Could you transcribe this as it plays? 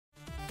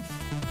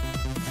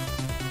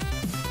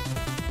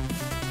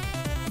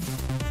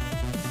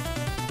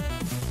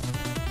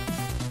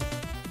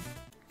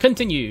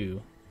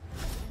Continue.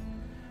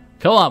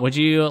 Co-op, would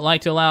you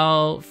like to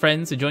allow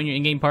friends to join your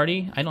in-game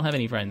party? I don't have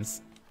any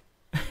friends.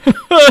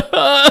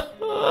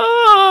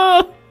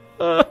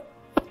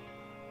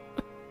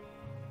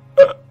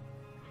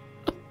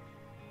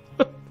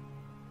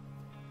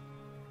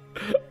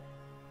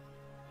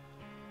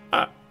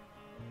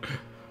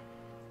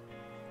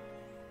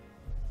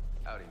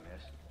 Howdy,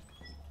 miss.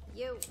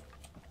 You.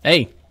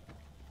 Hey.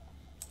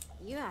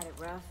 You had it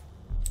rough.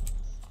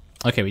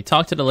 Okay, we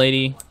talked to the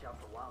lady.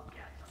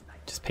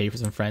 Just pay for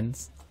some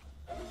friends.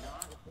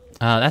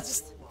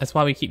 That's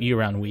why we keep you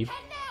around, Weave.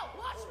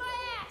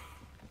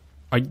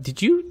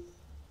 Did you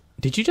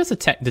just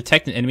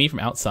detect an enemy from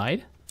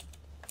outside?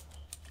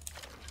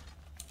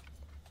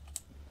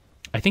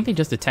 I think they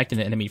just detected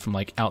an enemy from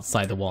like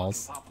outside the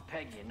walls.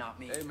 Hey,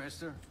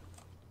 mister.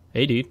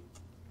 Hey, dude.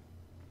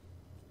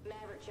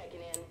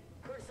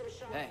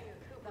 Hey,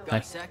 Hi.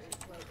 got a sec? Yeah.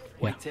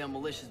 Whitetail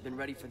Militia's been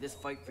ready for this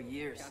fight for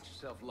years. Count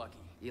yourself lucky.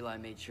 Eli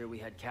made sure we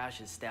had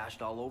caches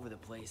stashed all over the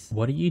place.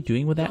 What are you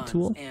doing with that Guns,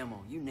 tool?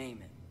 ammo, you name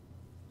it.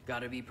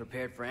 Gotta be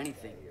prepared for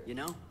anything, you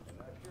know?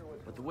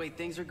 But the way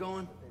things are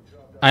going,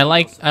 I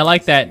like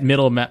that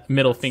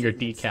middle finger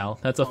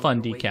decal. That's a fun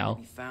waiting to decal.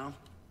 be found.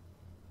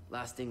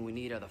 Last thing we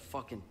need are the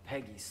fucking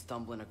Peggies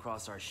stumbling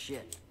across our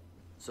shit.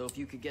 So if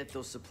you could get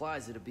those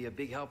supplies, it'd be a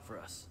big help for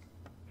us.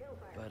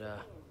 But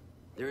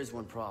there is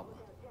one problem.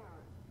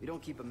 We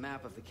don't keep a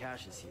map of the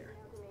caches here.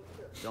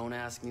 Don't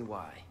ask me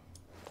why.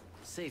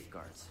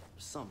 Safeguards, or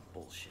some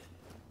bullshit.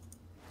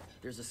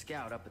 There's a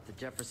scout up at the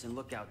Jefferson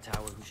Lookout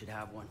Tower who should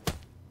have one.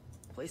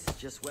 Place is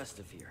just west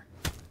of here.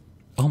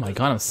 Oh my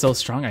god, I'm so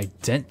strong I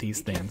dent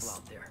these Be careful things.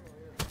 out there.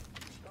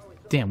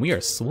 Damn, we are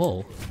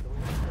swole.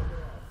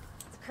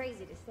 It's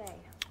crazy to say.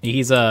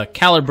 He's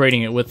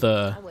calibrating it with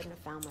I wouldn't have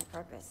found my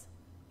purpose.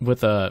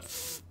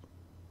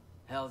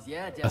 Hells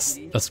yeah,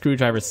 deputy. a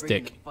screwdriver Let's bring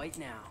in stick. the fight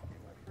now.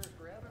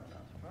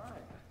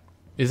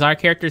 Is our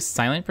character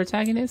silent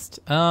protagonist?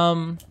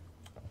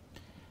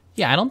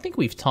 Yeah, I don't think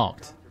we've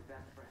talked.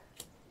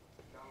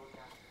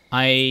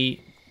 I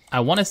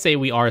want to say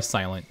we are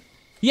silent.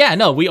 Yeah,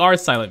 no, we are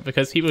silent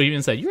because people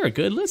even said you're a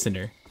good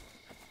listener.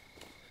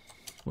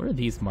 What are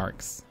these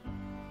marks?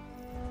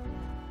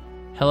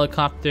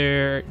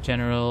 Helicopter,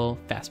 general,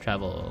 fast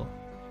travel.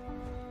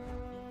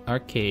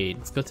 Arcade.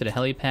 Let's go to the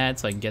helipad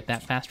so I can get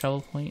that fast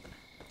travel point.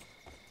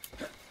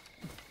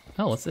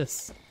 Oh, what's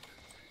this?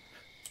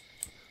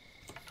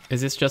 Is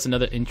this just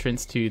another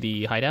entrance to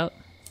the hideout?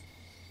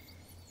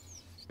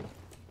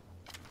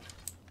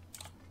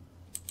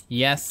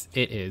 Yes,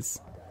 it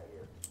is.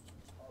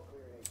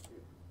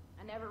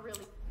 I never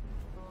really.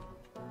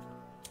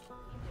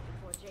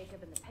 Before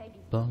Jacob and the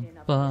Peggies Bum, moved in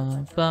up bum,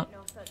 north, there bum. ain't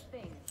no such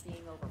thing as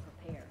being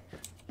overprepared.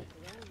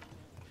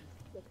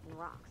 Sticks and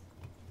rocks.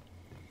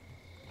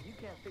 You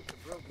can't fix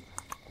a broken.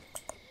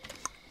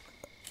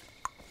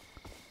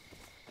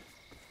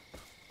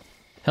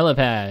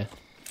 Helipad.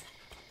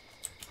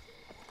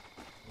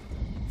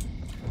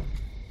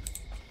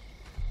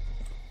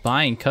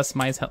 Buying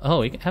customized oh,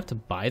 we have to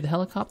buy the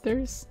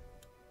helicopters?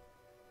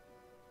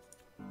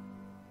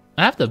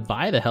 I have to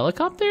buy the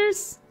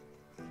helicopters?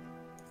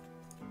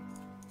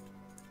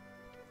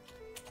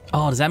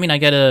 Oh, does that mean I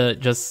gotta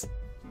just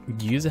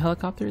use the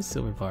helicopters?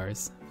 Silver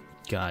bars.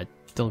 God,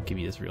 don't give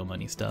me this real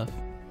money stuff.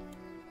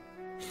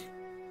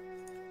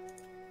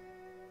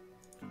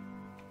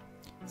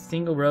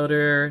 Single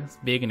rotor, it's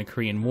big in the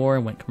Korean War,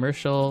 went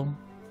commercial.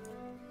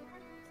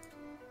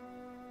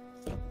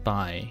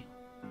 Buy.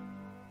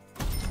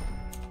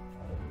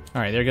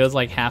 Alright, there goes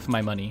like half of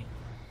my money.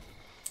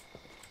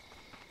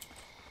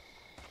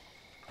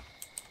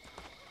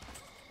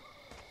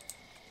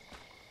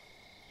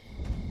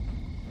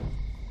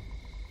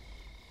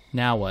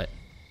 Now what?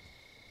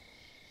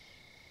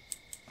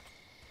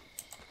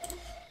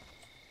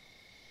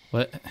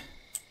 What?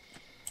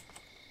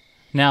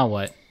 Now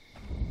what?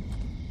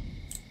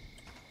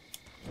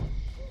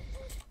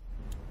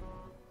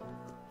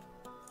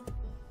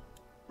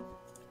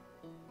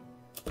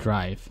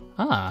 Drive.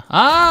 Ah.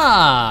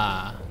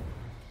 Ah!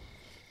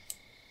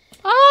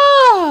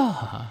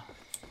 Ah!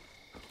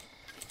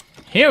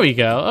 Here we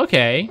go.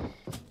 Okay.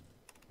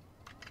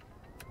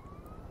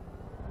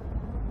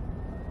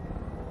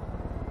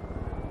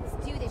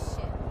 Let's do this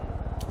shit.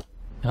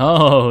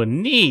 Oh,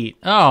 neat.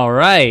 All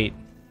right.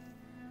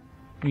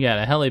 We got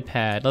a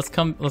helipad. Let's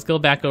go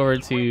back over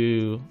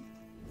to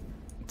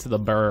the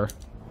burr.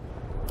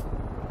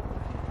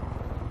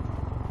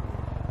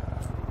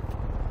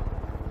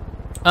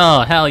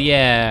 Oh, hell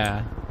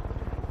yeah.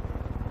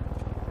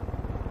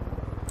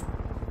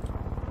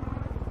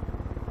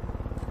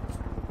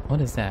 What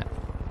is that?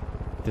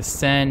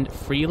 Descend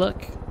free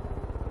look?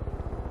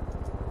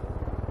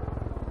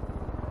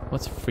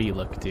 What's free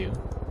look do?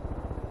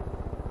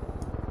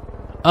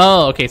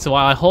 Oh, okay, so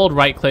while I hold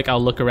right click,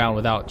 I'll look around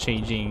without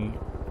changing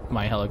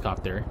my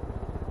helicopter.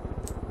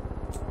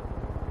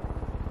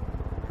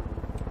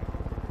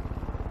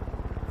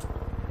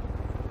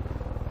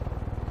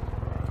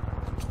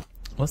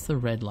 What's the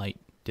red light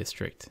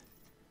district?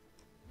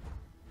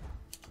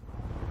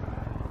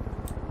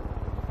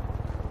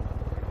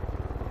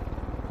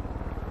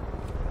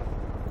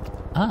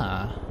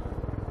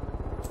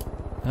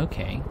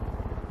 Okay.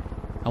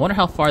 I wonder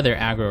how far their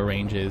aggro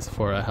range is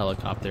for a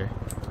helicopter.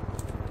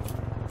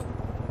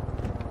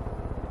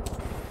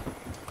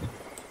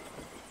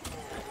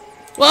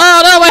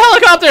 Whoa, no, my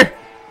helicopter!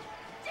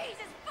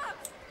 Jesus fuck!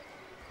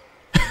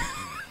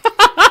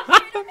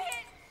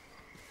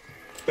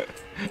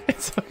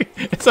 It's okay,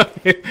 it's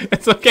okay,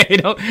 it's okay,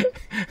 don't...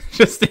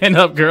 Just stand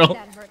up, girl.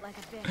 That hurt like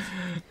a bitch.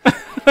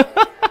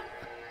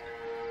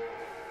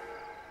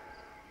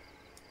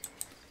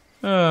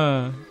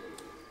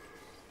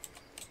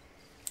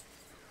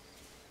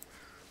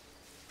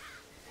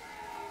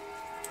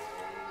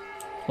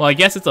 Well, I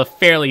guess it's a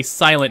fairly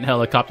silent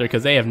helicopter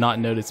because they have not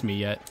noticed me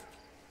yet.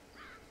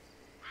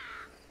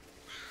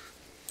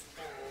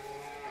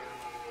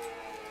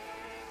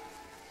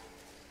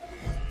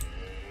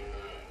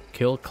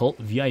 Kill cult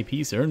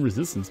VIPs, earn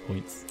resistance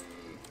points.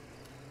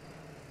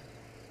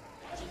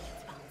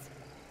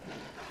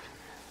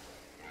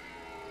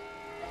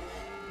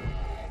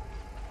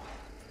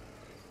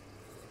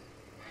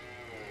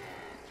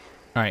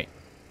 Alright.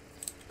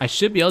 I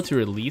should be able to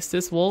release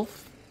this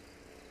wolf.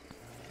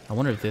 I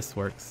wonder if this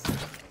works.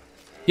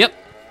 Yep.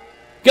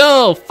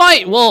 Go!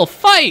 Fight, wolf!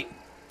 Fight!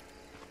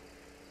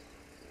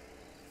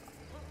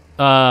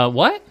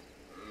 What?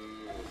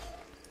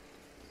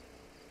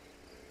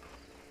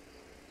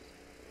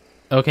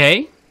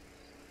 Okay.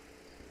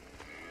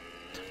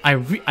 I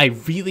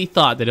really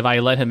thought that if I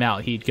let him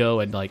out, he'd go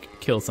and,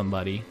 like, kill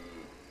somebody.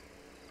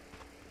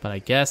 But I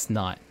guess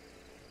not.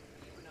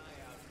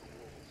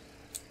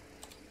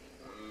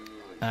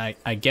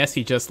 I guess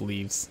he just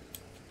leaves.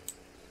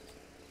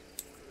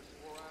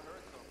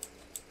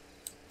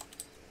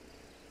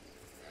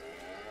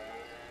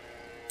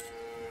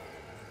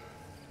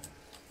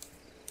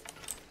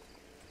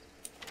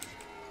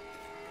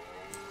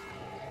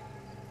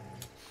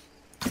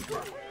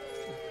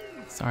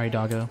 Sorry,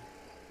 doggo.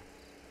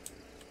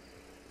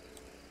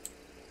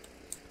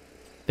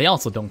 They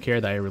also don't care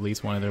that I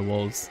release one of their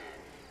wolves.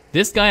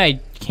 This guy I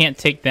can't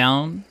take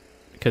down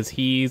because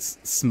he's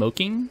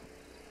smoking.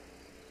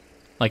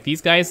 Like,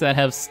 these guys that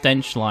have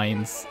stench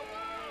lines,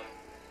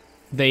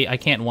 I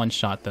can't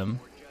one-shot them.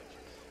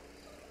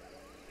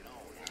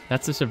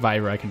 That's a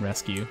survivor I can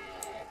rescue.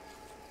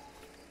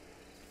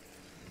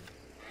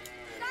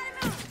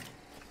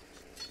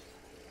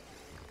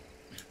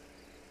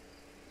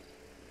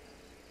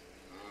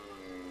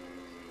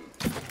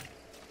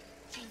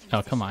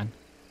 Oh, come on.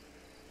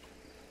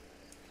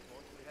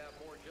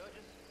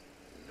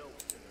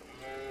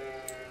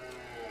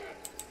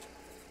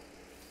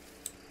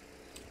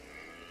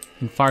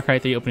 In Far Cry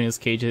 3, opening those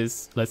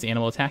cages lets the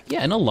animal attack. Yeah,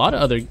 and a lot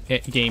of other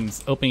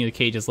games, opening the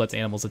cages lets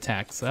animals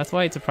attack. So that's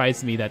why it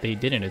surprised me that they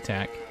didn't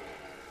attack.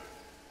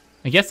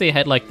 I guess they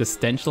had, like, the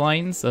stench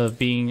lines of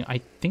being...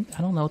 I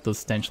don't know what those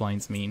stench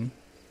lines mean.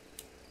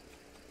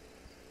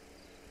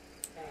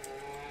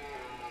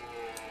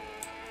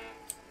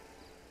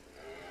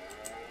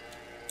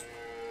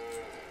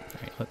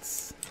 Alright,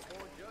 let's...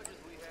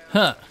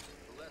 Huh!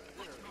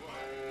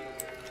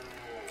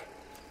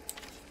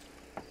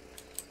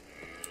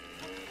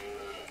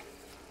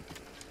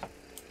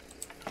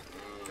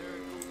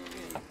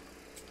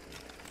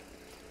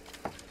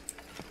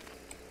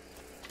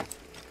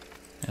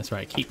 That's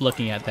right, keep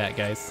looking at that,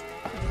 guys.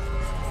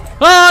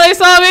 Oh, they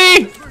saw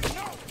me!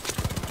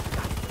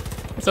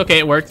 It's okay,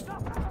 it worked.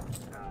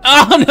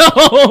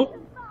 Oh,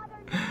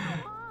 no!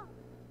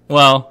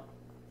 Well,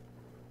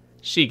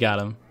 she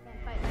got him.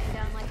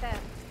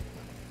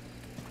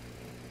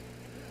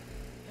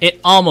 It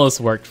almost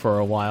worked for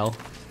a while.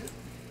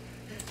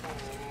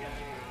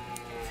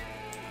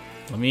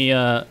 Let me,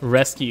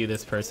 rescue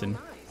this person.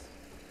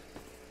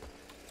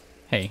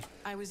 Hey.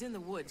 I was in the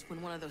woods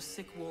when one of those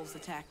sick wolves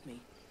attacked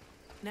me.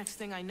 Next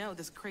thing I know,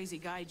 this crazy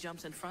guy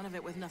jumps in front of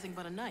it with nothing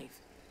but a knife.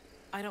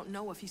 I don't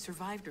know if he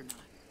survived or not.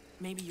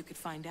 Maybe you could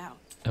find out.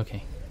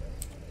 Okay.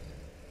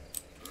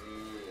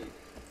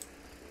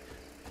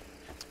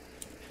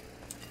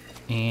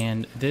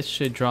 And this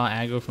should draw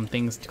aggro from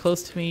things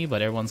close to me,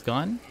 but everyone's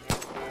gone.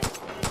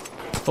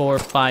 4,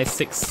 5,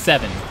 6,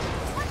 7.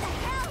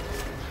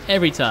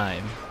 Every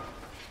time.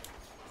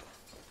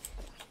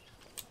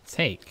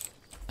 Take.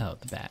 Oh,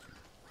 the bat.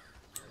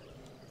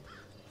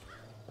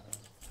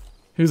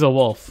 Who's a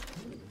wolf?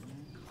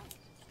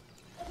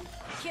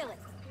 Kill it.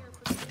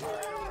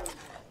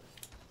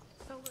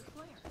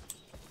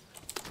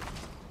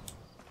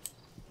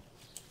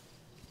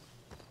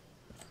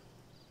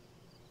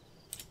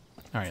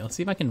 Alright, let's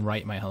see if I can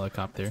right my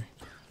helicopter.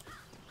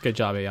 Good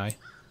job, AI.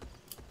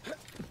 Let's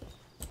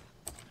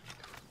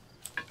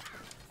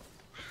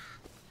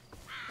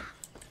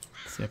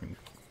see if I can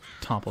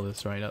topple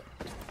this right up.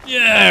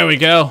 Yeah, there we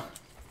go.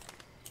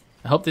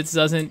 I hope this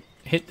doesn't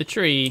hit the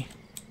tree.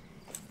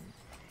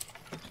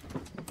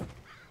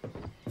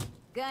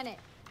 Gun it.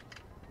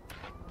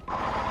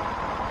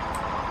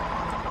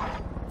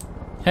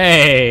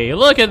 Hey,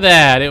 look at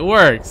that! It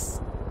works!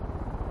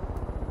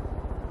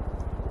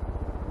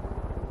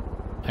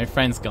 My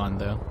friend's gone,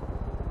 though.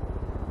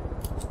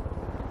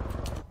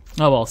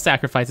 Oh well,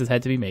 sacrifices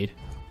had to be made.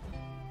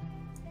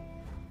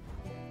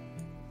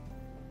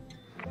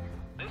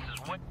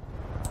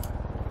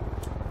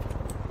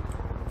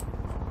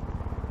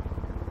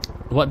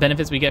 What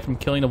benefits we get from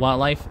killing the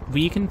wildlife?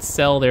 We can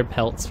sell their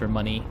pelts for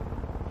money.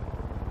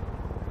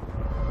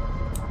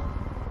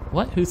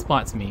 What? Who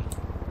spots me?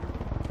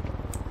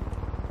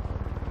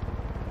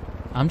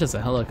 I'm just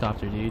a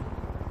helicopter, dude.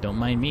 Don't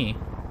mind me.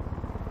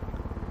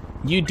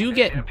 You do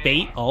get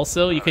bait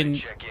also. You can...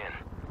 Check in.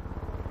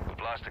 We've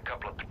lost a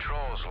couple of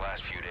patrols the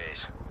last few days.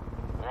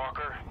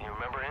 Walker, you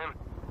remember him?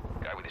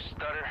 Guy with the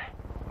stutter?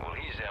 Well,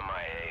 he's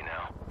MIA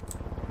now.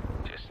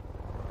 Just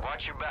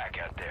watch your back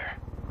out there.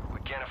 We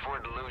can't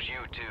afford to lose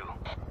you, too.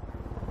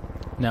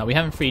 No, we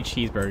haven't freed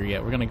Cheeseburger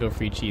yet. We're gonna go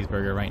free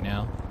Cheeseburger right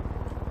now.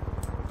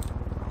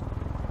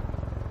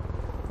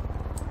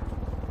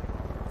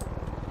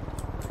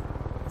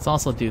 Let's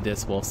also do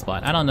this wolf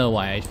spot. I don't know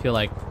why. I feel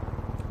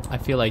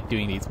like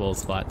doing these wolf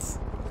spots.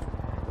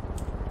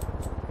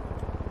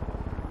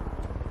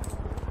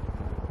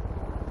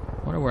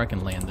 Wonder where I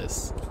can land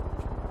this.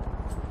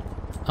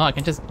 Oh, I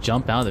can just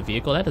jump out of the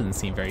vehicle? That doesn't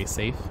seem very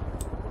safe.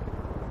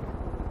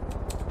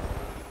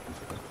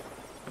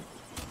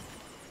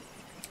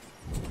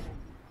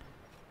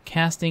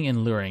 Casting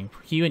and luring.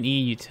 Q&E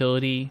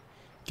utility.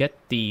 Get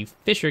the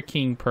Fisher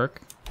King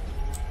perk.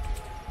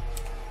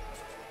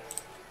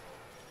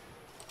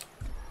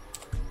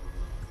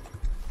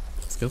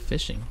 Let's go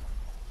fishing.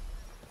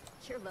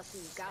 You're lucky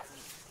you got me.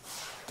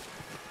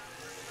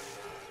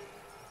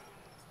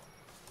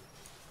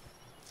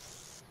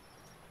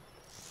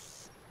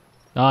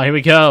 Oh, here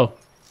we go.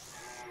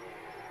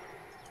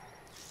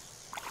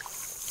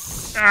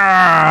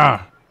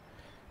 Ah!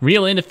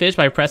 Reel in the fish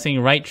by pressing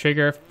right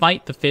trigger.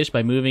 Fight the fish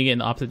by moving it in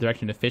the opposite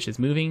direction the fish is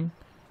moving.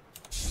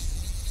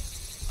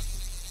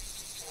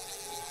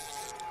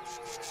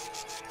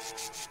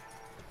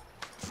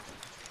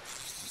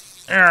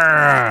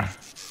 Ah!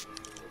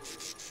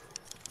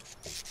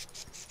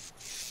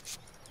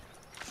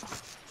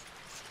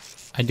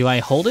 Do I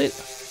hold it?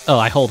 Oh,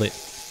 I hold it.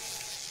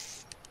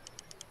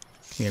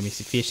 Come here,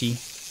 Mr. Fishy.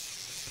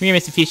 Come here,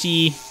 Mr.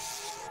 Fishy.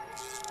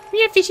 Come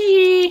here,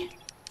 Fishy.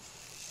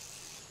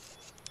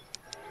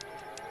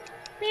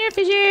 Come here,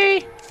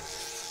 Fishy.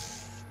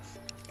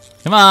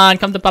 Come on,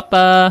 come to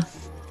Papa.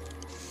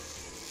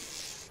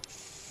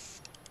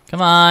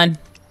 Come on.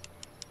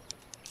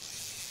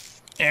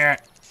 There.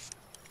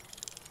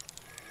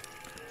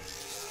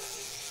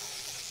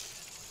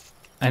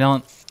 I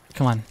don't.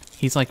 Come on.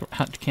 He's like,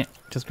 how, can't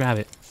just grab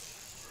it.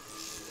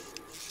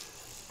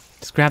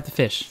 Just grab the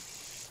fish.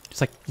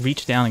 Just like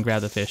reach down and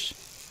grab the fish.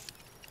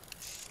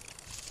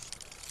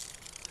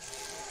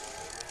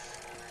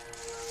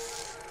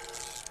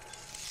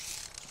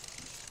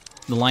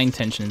 The line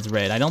tension is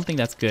red. I don't think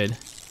that's good.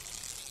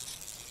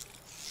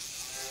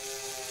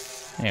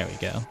 There we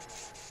go.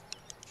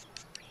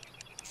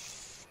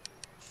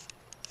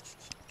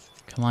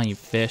 Come on, you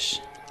fish.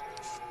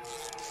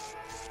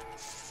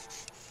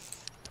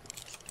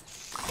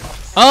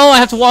 Oh, I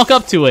have to walk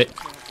up to it.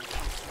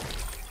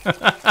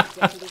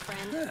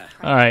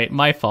 Alright,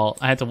 my fault.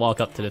 I had to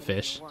walk up to the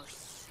fish.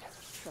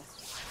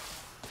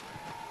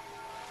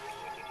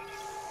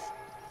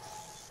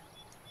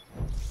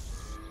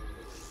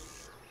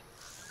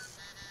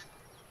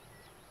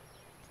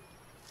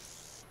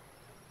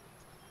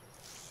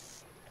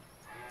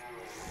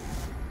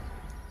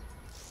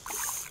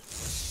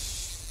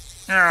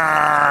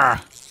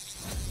 Arrgh.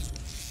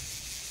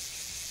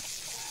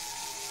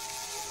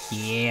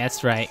 Yeah,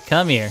 that's right.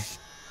 Come here.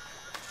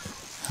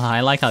 Oh,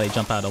 I like how they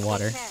jump out of the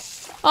water.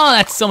 Oh,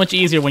 that's so much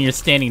easier when you're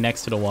standing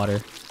next to the water.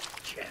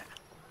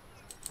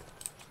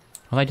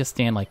 What if I just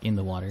stand like in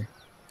the water?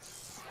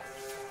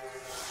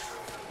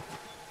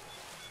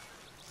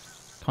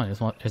 Come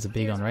on, there's a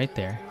big one right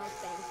there.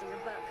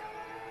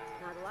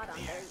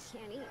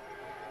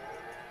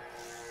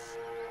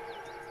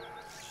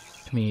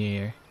 Come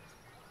here.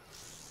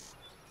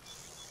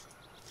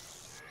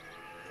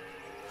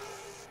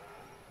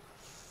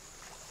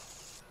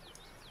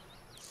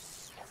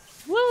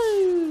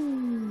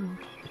 Woo!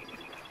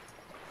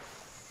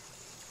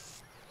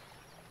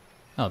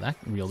 Oh, that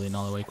reeled in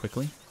all the way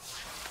quickly.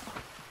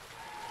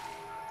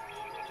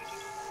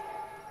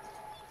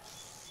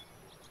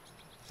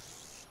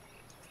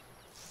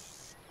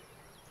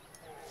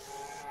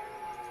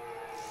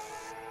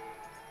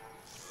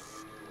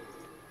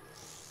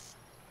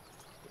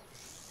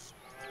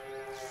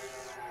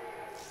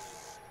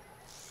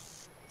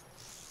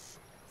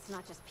 It's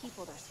not just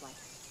people they're swiping.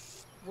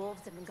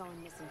 Wolves have been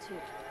going missing too.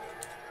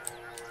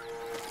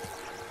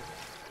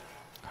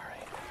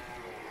 Alright.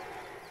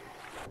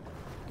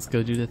 Let's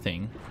go do the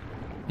thing.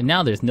 And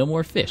now there's no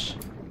more fish.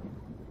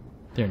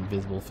 They're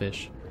invisible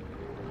fish.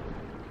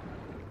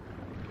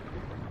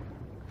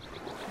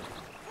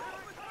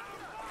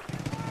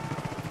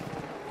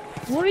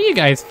 What are you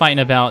guys fighting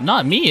about?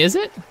 Not me, is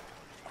it?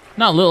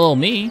 Not little old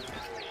me.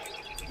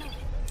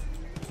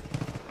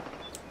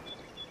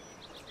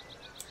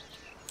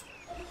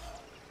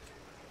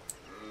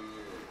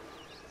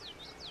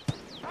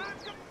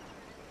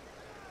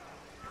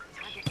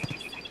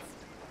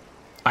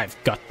 I've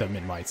got them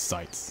in my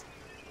sights.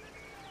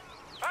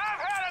 I've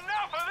had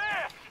enough of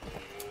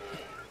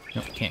this!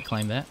 Nope, can't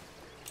climb that.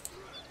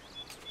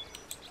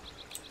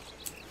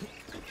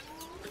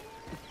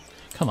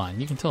 Come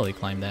on, you can totally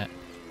climb that.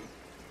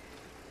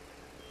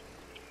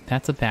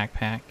 That's a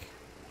backpack.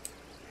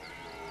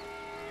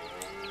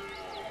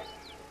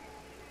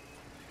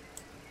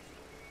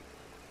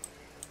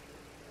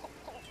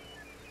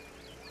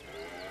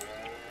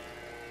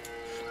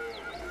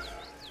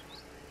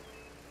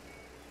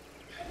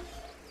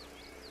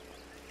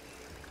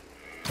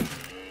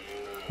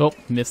 Oh,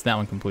 missed that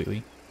one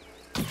completely.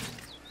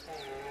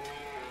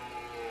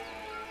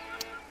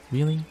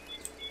 Really?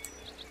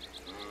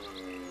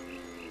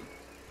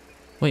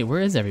 Wait,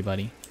 where is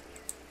everybody?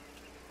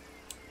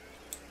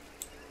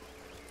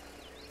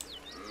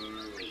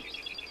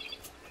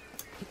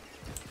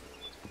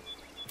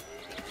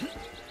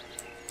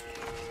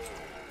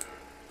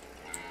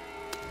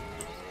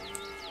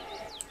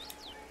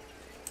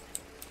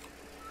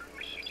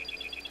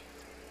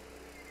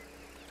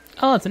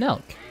 Oh, it's an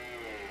elk.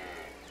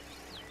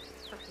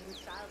 Fucking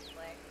child's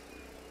play.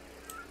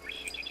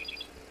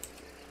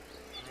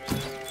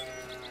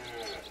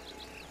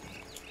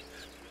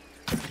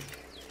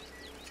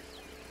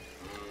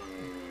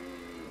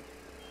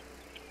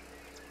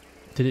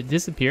 Did it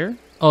disappear?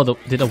 Oh,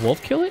 did a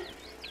wolf kill it?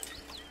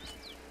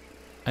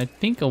 I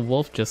think a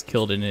wolf just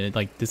killed it and it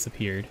like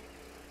disappeared.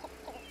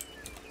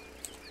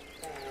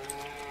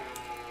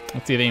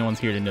 Let's see if anyone's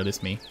here to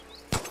notice me.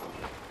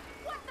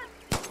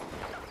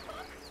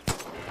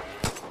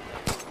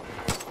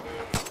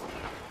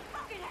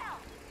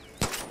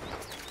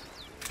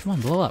 Come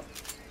on, blow up.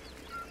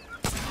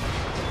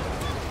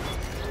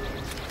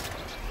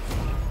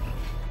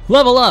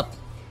 Level up!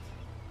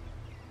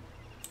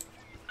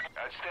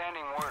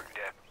 Outstanding work,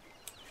 Deb.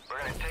 We're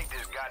gonna take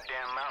this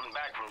goddamn mountain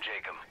back from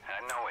Jacob.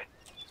 I know it.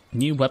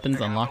 New weapons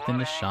They're gonna unlocked in blow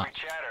the the shop. angry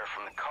chatter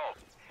from the cult.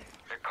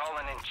 They're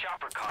calling in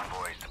chopper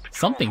convoys to patrol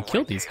Something the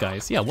killed these Whitetail.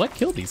 guys. Yeah, what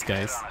killed these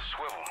guys? Head on a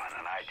swivel and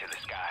an eye to the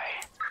sky.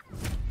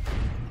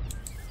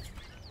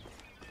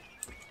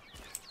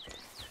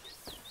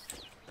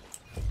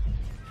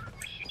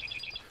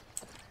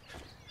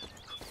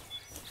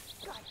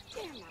 God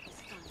damn, that was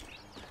fun.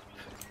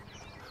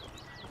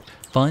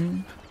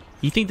 Fun?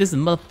 You think this is a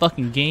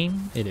motherfucking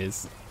game? It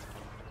is.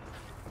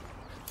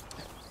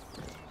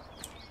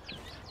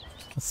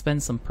 Let's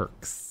spend some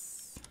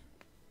perks.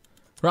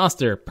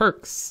 Roster,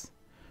 perks.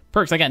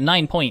 Perks, I got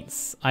 9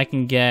 points. I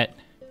can get...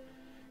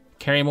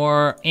 carry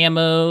more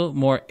ammo,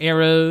 more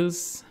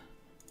arrows.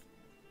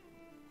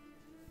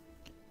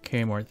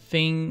 Carry more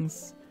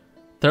things.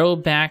 Throw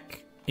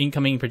back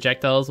incoming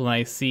projectiles when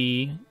I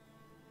see...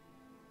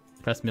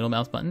 press middle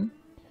mouse button.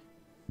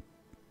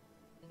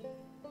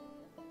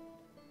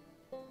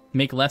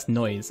 Make less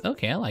noise.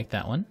 Okay, I like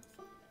that one.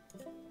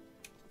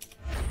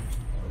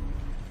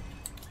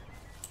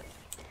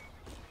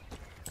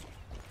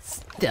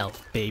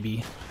 Stealth,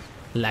 baby.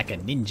 Like a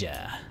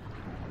ninja.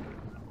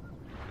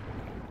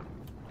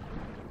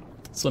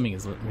 Swimming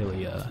is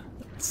really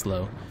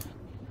slow.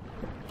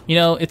 You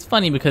know, it's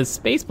funny because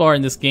spacebar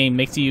in this game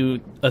makes you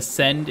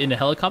ascend in a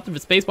helicopter,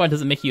 but spacebar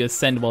doesn't make you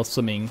ascend while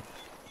swimming.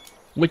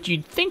 Which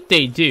you'd think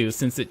they do,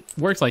 since it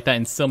works like that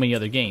in so many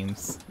other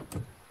games.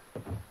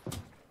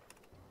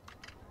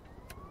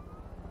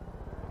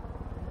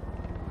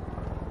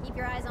 Keep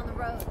your eyes on the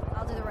road.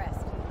 I'll do the rest.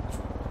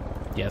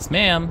 Yes,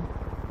 ma'am.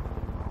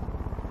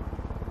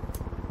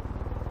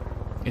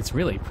 It's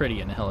really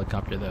pretty in a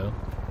helicopter, though.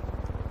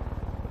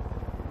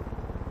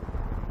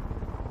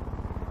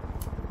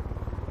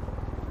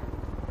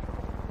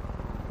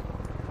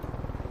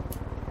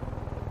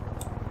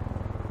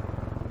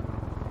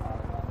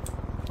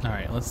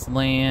 Alright, let's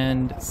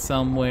land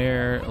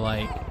somewhere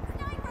like...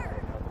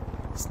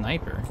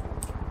 Sniper?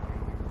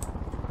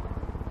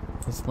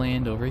 Let's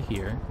land over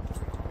here.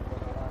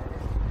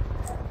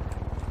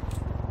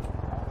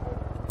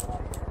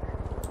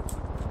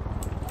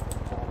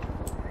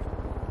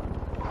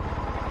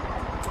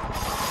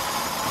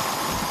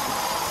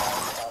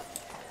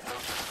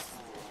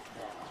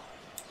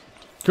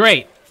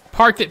 Great!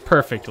 Parked it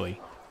perfectly.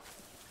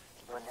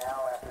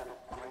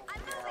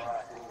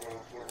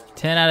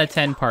 10 out of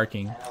 10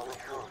 parking.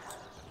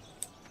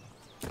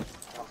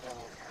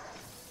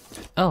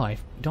 Oh, I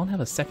don't have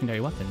a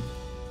secondary weapon.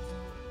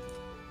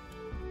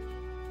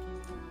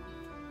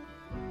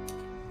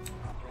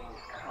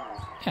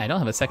 Yeah, I don't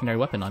have a secondary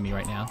weapon on me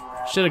right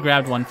now. Should have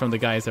grabbed one from the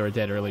guys that were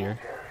dead earlier.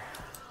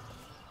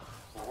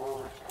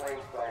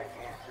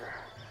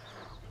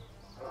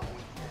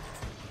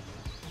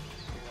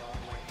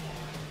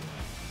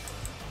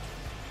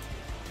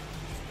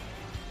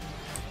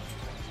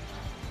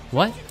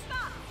 What?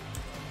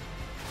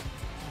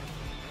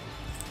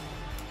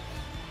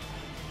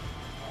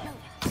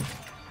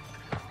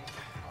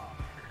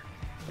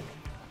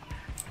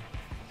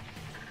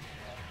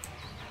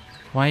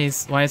 Why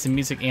is the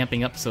music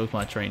amping up so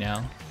much right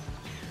now?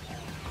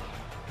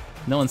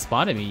 No one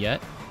spotted me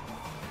yet,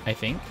 I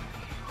think.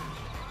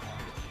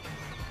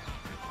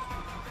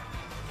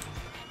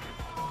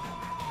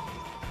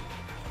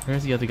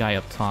 Where's the other guy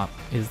up top?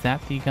 Is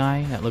that the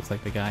guy? That looks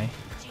like the guy.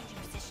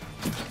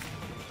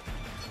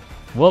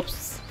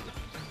 Whoops.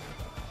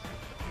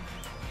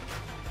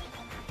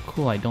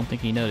 Cool, I don't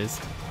think he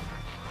noticed.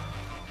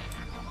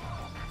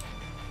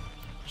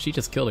 she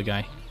just killed a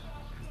guy.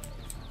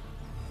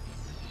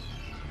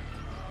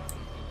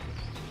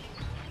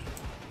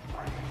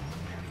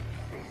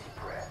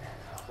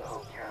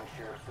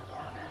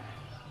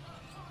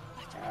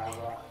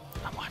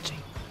 I'm watching.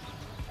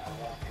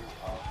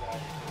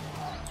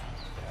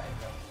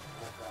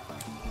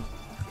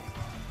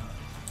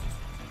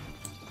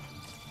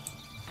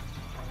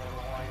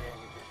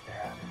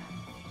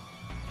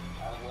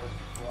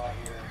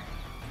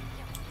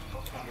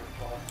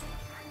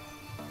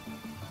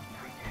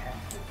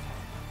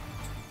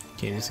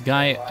 Okay, there's a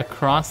guy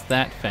across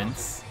that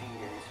fence.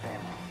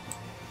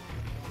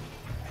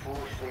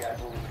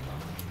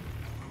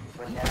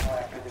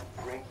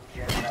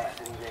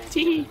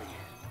 Tee.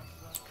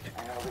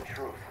 I know the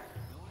truth.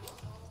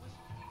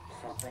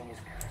 Something is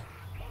coming.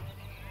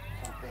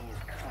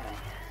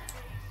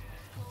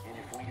 And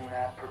if we do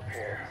not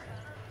prepare,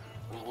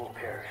 we will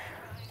perish.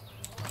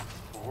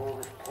 The world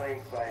is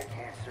plagued by a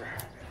cancer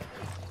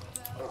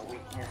of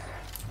weakness.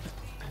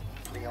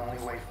 The only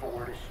way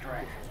forward is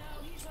strength.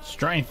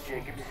 Strength.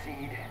 Jacob's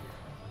seed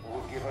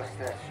will give us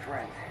that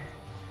strength.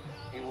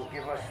 He will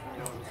give us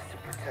the means to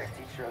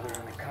protect each other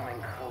in the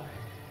coming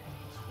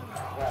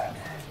collapse.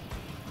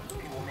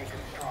 He will make us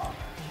strong.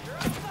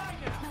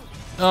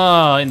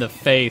 Oh, in the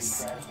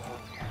face.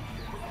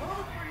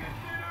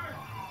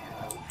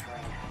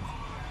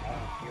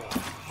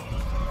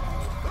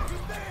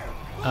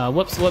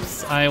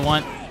 Whoops. I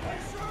want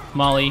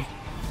Molly.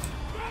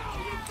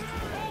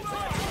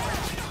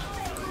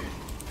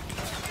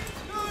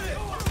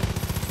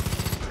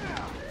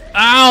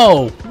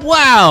 Ow!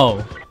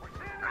 Wow!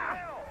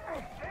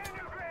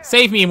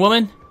 Save me,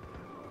 woman.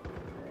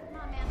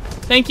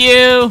 Thank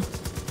you.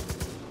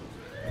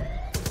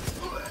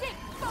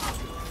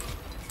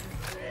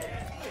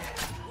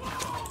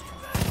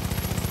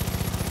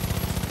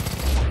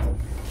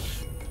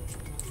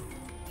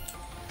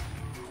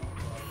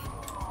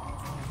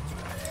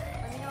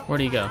 Where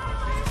do you go?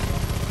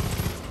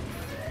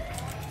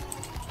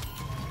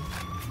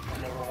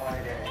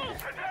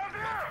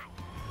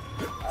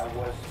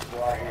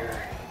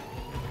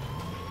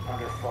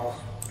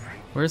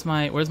 Where's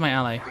my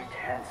ally?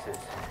 Pretenses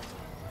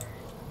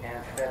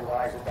and fed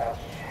lies about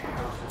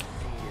Joseph's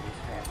seed and his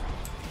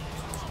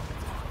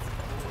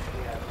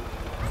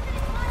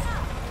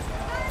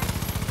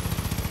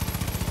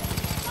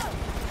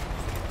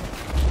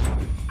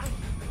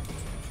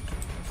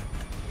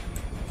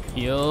family.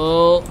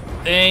 Heal.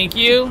 Thank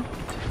you.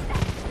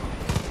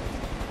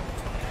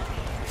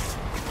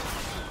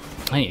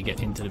 I need to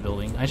get into the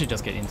building. I should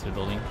just get into the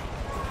building.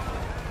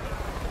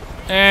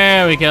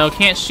 There we go.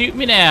 Can't shoot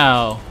me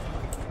now.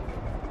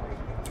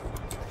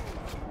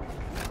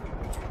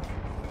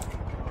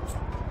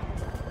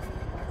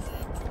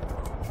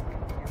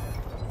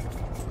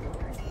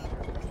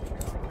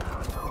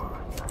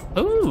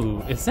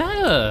 Ooh, is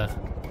that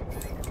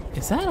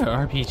an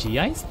RPG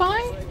I spy?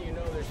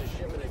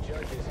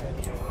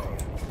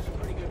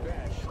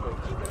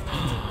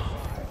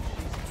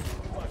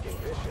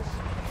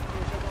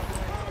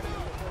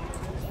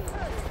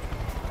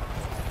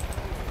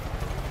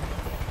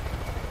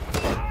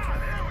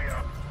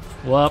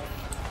 Whoop.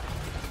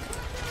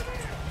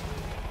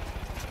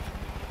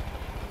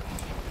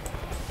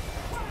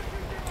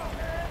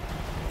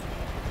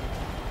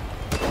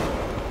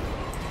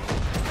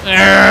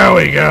 There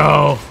we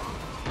go.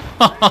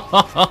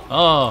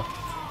 Oh,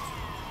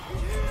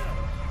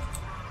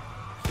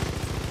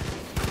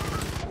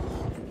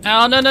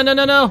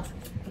 no.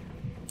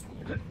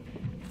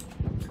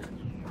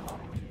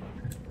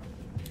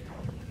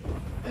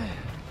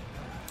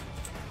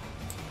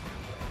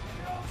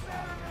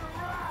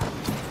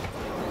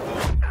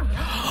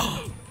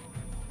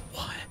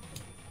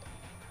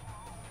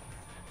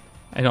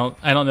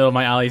 I don't know if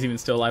my ally's even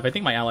still alive. I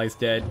think my ally's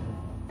dead.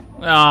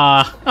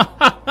 Ah.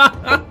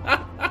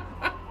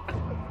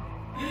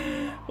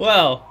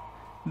 Well,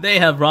 they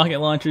have rocket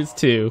launchers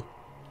too.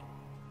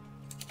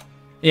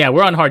 Yeah,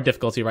 we're on hard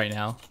difficulty right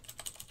now.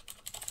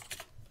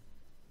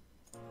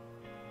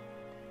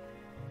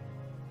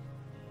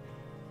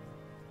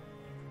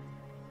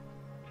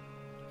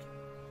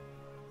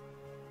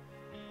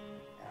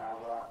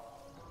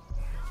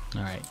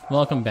 All right,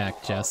 welcome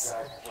back, Jess.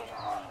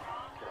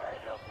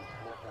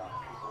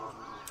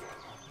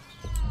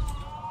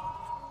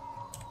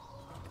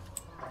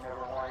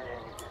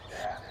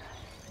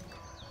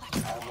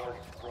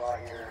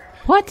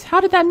 What? How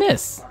did that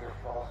miss?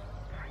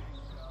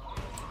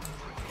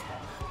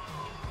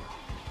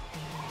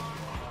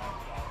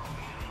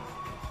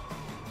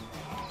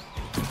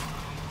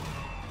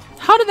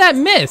 How did that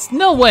miss?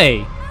 No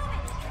way!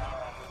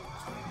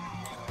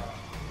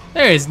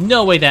 There is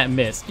no way that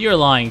missed. You're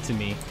lying to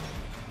me.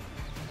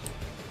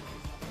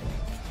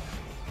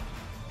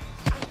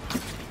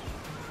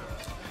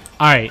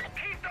 Alright.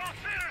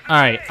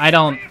 Alright, I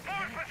don't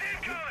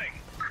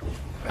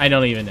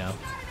even know.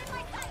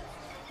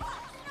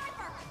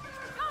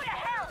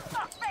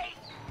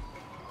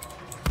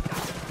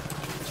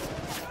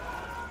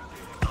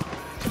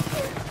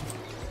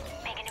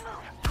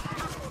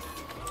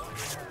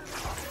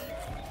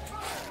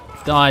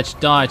 Dodge,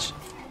 dodge.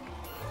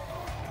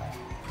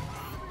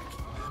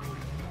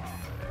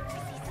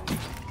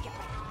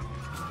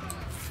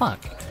 fuck?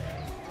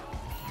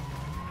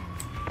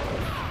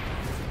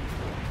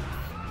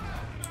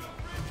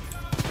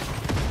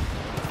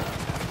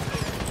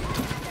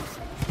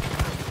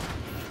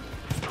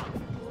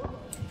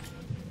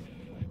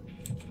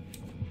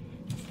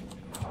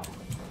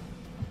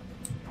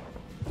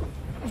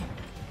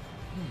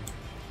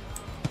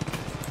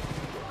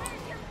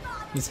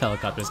 This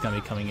helicopter's gonna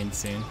be coming in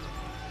soon.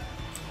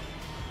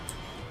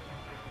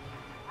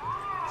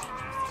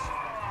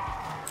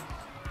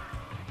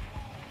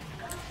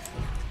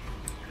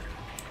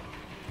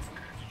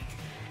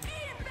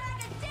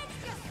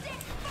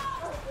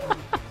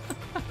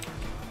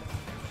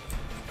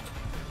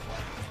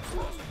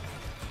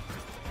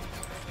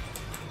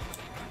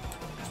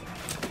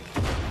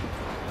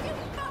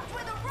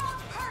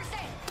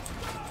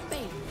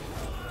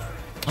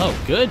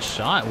 Oh, good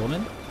shot,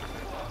 woman.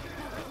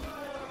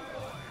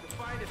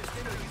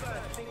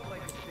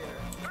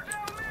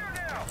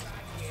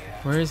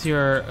 Where's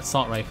your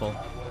assault rifle?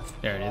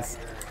 There it is.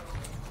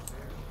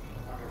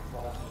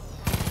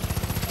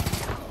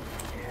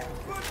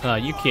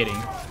 You kidding?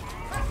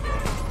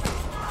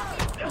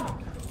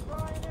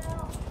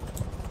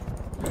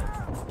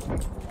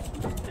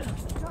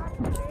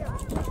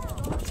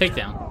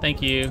 Takedown.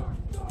 Thank you.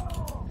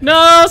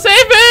 No,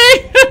 save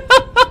me!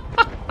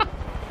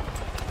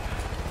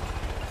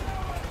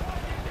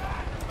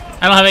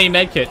 I don't have any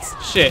medkits.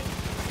 Shit.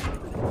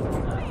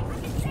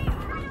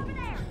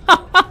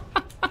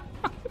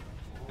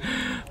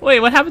 Wait,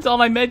 what happened to all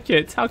my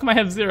medkits? How come I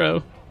have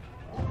 0?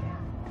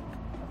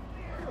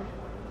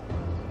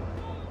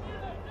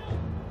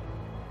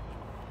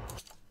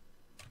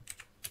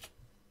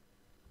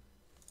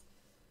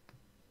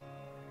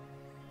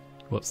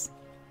 Whoops.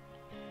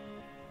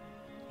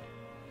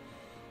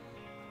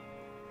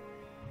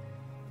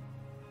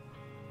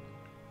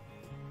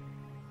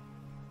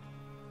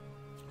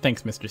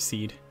 Thanks, Mr.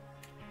 Seed.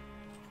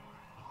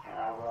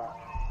 I want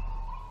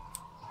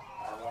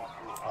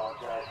to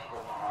apologize for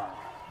the harm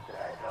that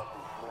I helped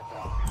inflict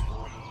on people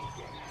in these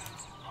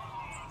games.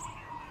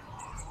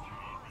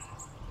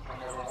 I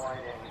never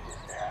wanted any of this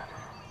to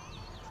happen.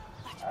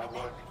 I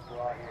was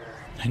brought here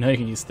I know you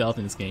can use stealth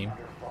in this game.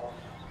 under false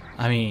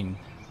I mean,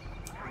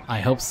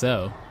 I hope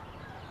so.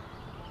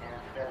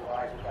 and fed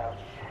lies about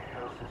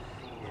Joseph's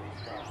seed and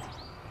his family.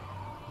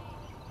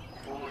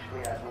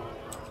 Foolishly, I believe.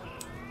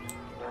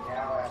 But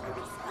now, after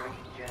the great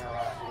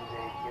generosity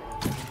they've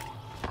given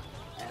me,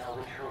 I know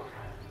the truth.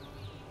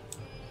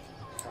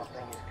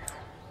 Something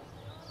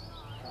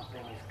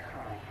is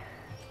coming.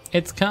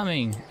 It's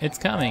coming. It's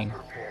coming.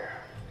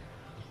 Prepare.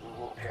 We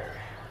will perish.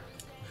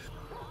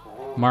 The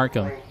world Mark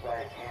 'em. is plagued by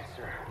a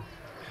cancer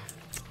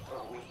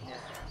of weakness.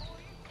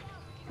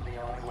 The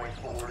only way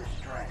forward is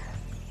strength.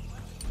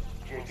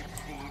 Jacob's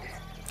seed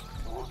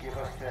will give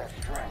us that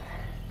strength.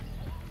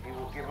 He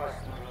will give us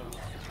the means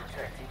to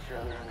protect each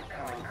other in the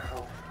coming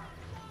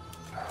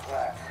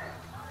collapse.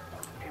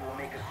 He will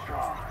make us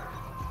strong.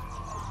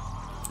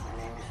 My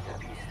name is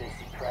Deputy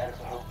Stacy Pratt of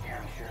the Hope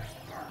County Sheriff's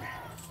Department.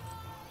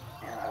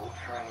 And I will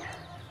train.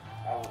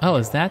 Oh,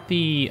 is that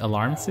the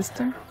alarm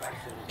system?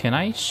 Can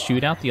I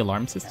shoot out the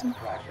alarm system?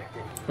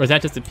 Or is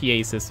that just a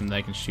PA system that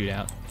I can shoot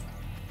out?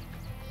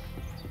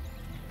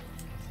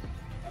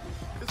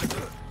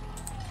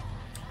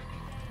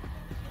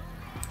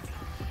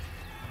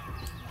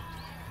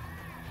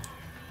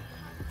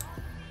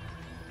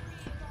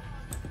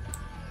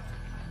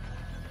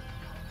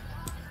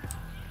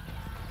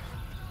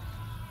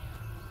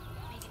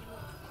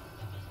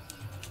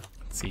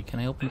 Let's see, can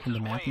I open up in the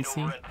map and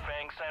see?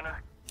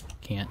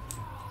 Can't.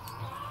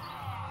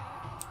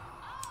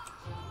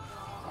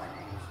 My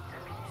name is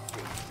Deputy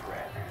Stacy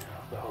Pratt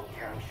of the Hope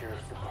County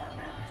Sheriff's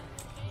Department.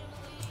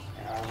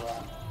 And I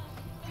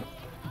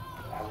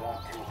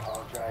want to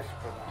apologize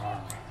for the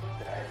harm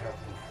that I have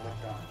helped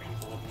inflict on the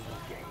people of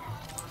Eagles Gate.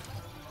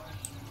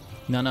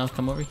 No,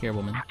 come over here,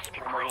 woman. I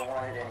never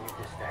wanted any of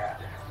this to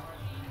happen.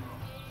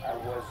 I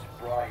was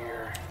brought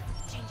here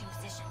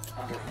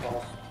under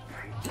false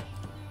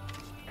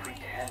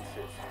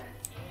pretenses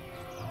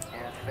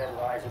and fed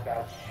lies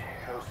about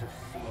Joseph's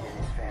seed and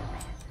his family.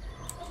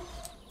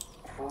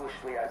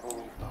 Foolishly, I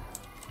believed them.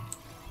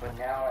 But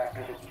now,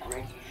 after the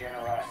great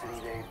generosity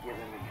they've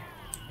given me,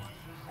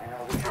 I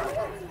know the truth.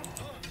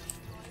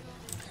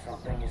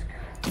 Something is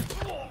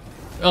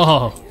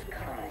Oh,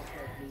 coming.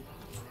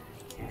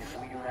 And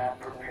if we do not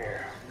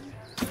prepare,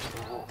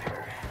 we will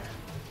perish.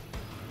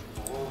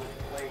 The world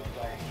is plagued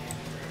by a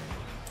cancer.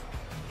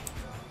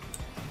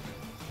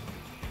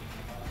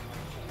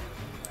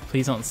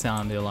 please don't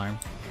sound the alarm.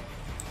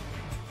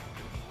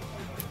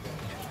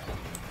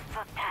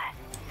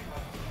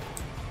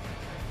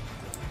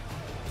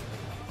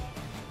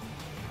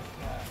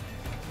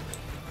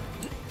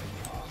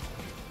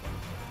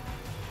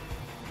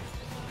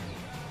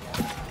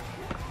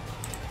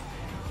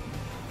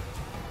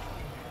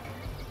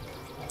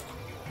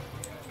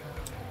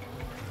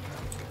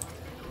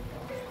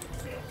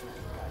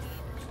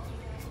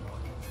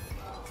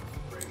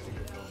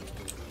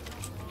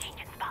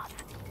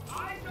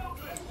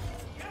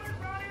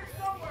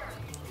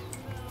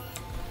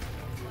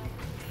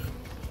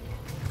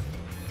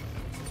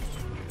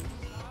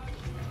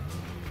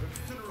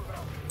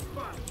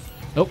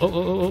 Oh, oh,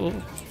 oh, oh,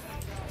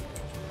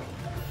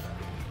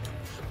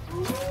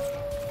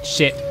 oh.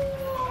 Shit.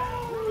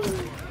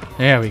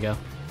 There we go.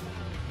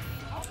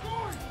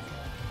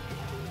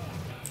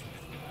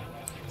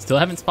 Still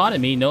haven't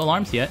spotted me. No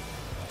alarms yet.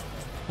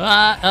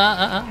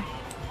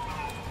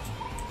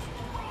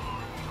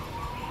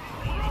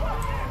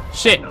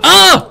 Shit.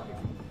 Oh!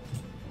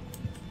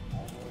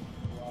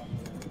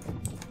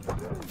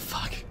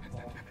 Fuck.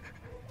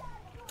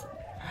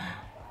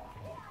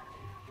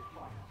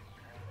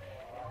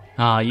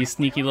 Ah, you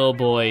sneaky little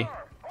boy.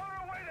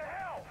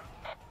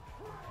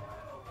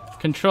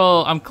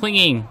 Control, I'm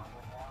clinging.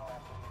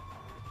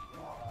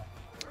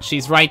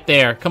 She's right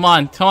there. Come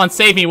on,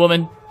 save me,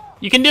 woman.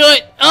 You can do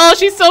it. Oh,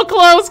 she's so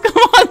close. Come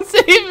on,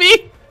 save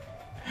me.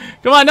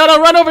 Come on, no,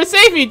 run over,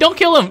 save me. Don't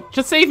kill him.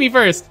 Just save me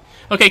first.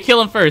 Okay,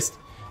 kill him first.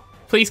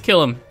 Please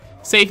kill him.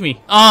 Save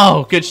me.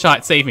 Oh, good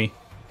shot. Save me.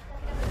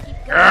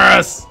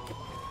 Yes.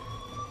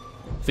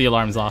 The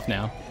alarm's off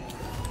now.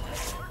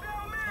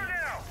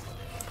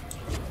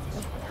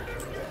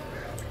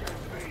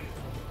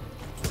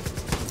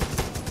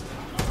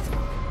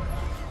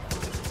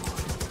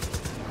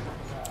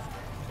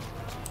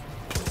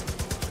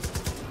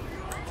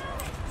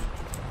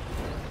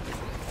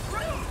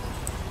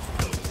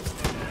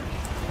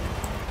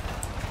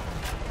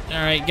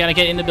 Alright, gotta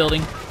get in the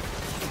building.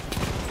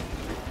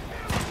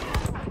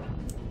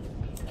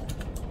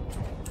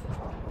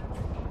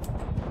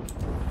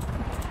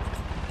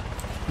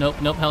 Nope,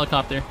 nope,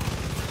 helicopter.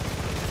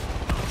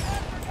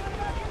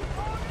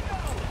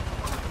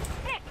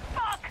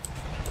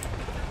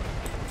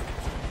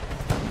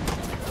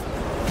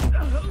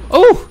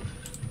 Oh!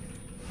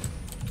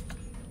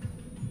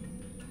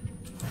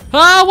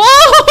 Ah,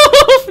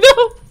 whoa!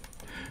 No!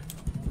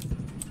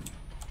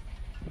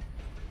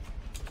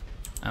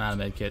 I'm out of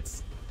med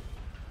kits.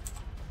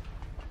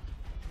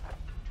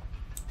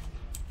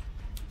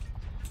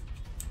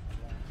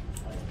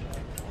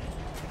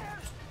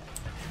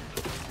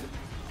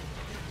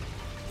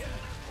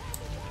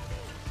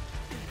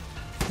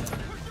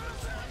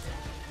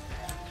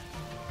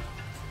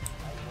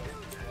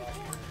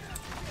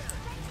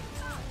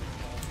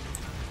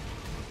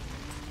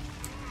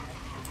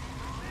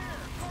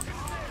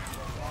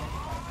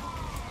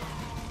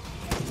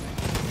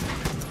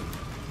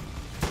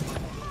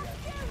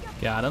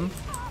 Got him.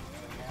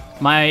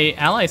 My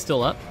ally's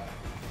still up.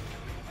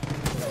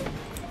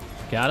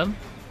 Got him.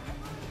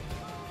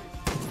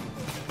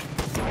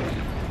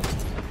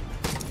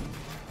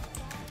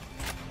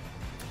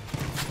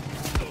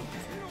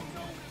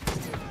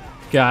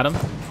 Got him.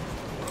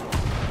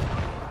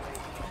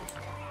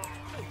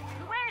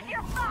 Where's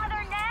your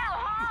father now,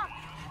 huh?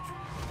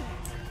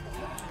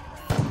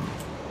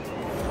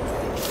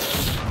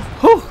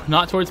 Whew,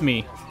 not towards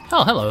me.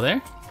 Oh, hello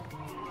there.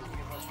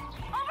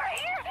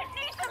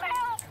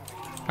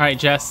 Alright,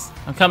 Jess.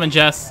 I'm coming,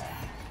 Jess.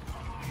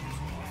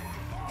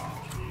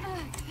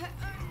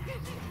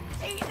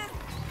 Jesus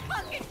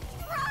fucking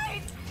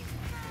Christ!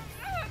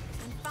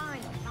 I'm fine.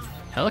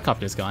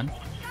 Helicopter's gone.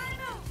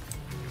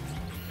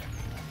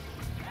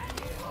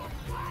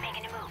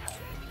 Making a move.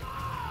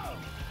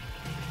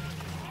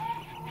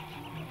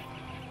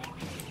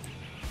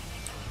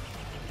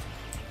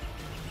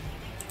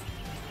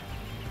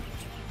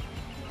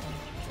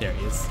 There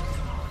he is.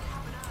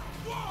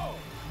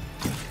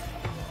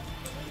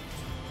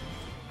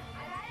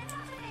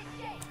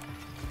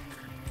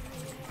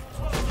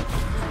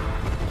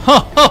 Ho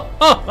ho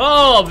ho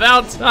ho!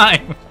 About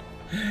time!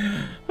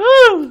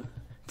 Woo!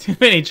 Too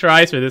many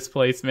tries for this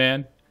place,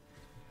 man.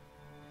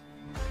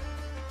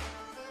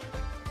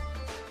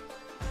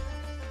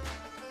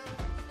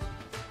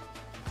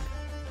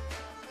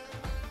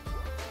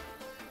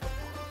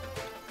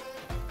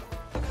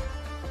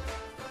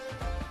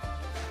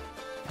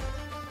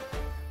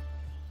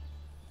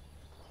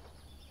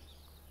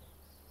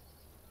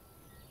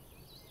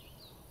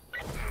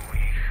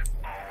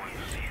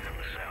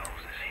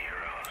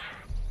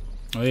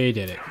 We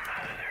did it.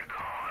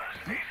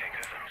 They think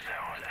of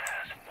themselves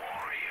as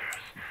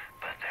warriors,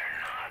 but they're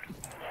not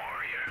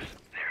warriors.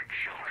 They're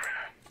children.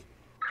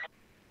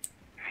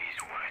 These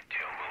white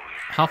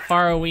delusions. How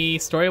far are we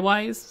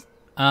story-wise?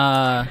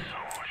 Not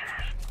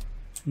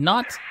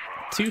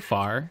too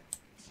far.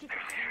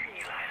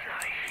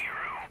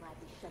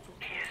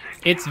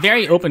 It's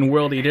very open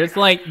worldy. There's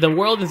like, the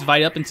world is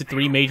divided up into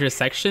 3 major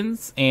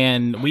sections,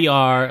 and we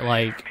are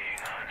like,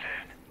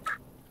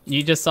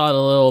 you just saw the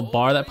little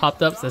bar that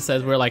popped up that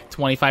says we're like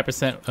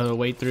 25% of the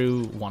way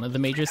through one of the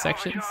major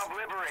sections. Job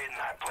liberating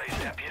that place,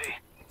 deputy.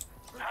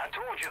 I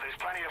told you there's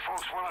plenty of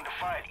folks willing to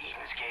fight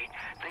Eden's Gate.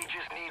 They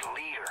just need a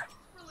leader.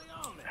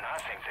 And I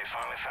think they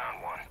finally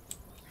found one.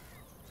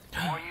 The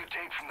more you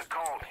take from the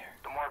cult,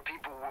 the more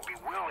people will be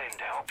willing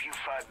to help you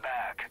fight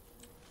back.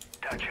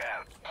 Dutch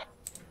out.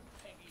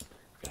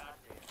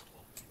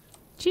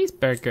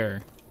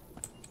 Cheeseburger.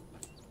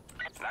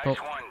 Nice Oh.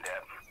 one,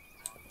 Deb.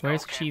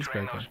 Where's Can't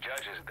train Cheeseburger? those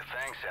judges at the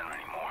Fang Center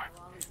anymore.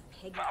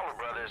 Fowler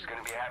Brothers is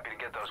gonna be happy to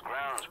get those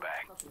grounds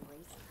back.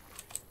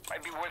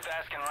 Might be worth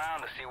asking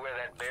around to see where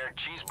that bear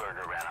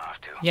Cheeseburger ran off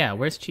to. Yeah,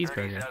 where's Heard he's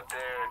Cheeseburger? out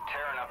there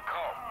tearing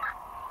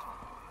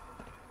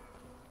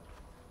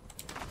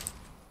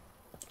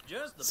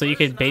So you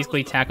could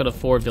basically tackle the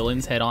 4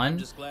 villains head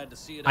on.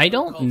 I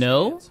don't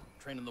know.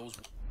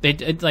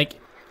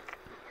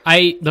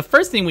 The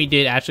first thing we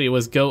did actually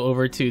was go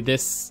over to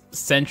this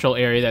central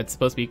area that's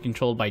supposed to be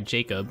controlled by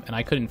Jacob, and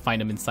I couldn't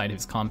find him inside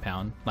his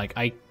compound. Like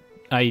I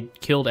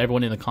killed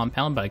everyone in the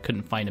compound, but I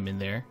couldn't find him in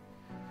there.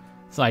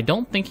 So I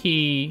don't think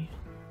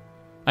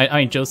I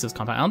mean Joseph's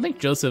compound. I don't think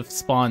Joseph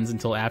spawns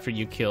until after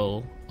you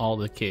kill all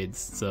the kids.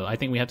 So I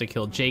think we have to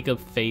kill Jacob,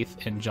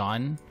 Faith, and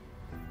John.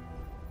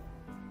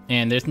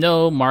 And there's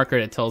no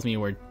marker that tells me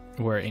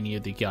where any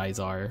of the guys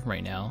are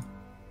right now.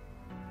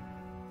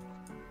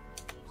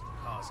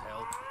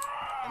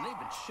 And they've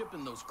been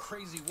shipping those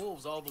crazy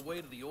wolves all the way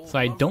to the old. So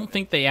I don't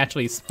think they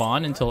actually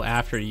spawn until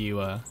after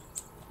you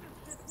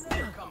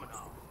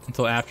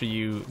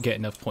get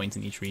enough points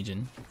in each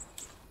region.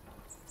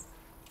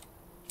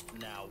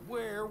 Now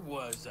where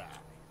was I?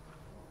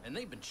 And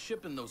they've been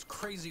shipping those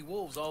crazy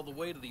wolves all the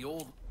way to the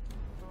old.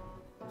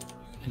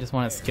 I just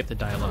want to skip the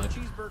dialogue.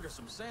 Cheeseburger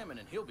some salmon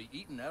and he'll be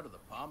eating out of the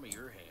palm of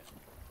your hand.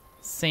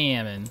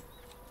 Salmon.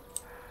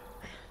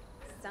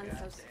 Sun's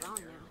so strong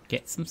now.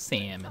 Get some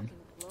salmon.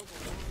 Fucking global.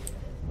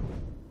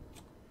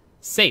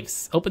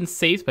 Safes. Open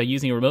safes by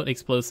using remote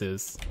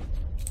explosives.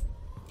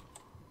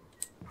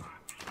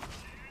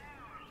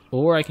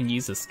 Or I can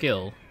use a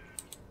skill.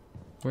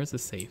 Where's the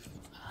safe?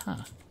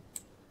 Huh.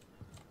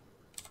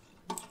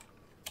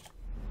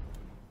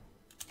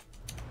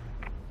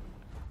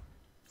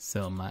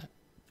 So my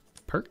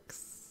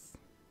perks.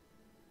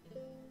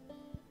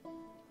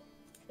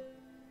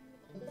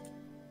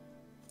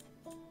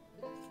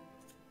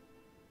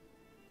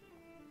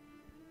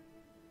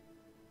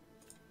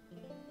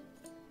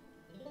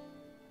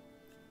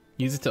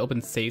 Use it to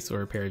open safes or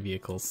repair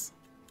vehicles.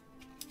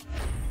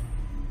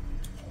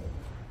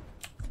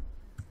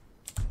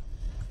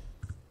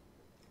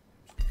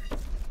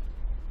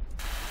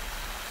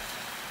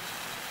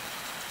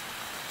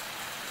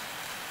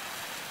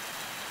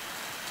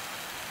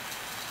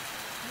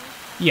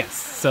 Yes,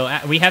 so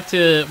we have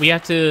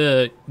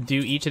to do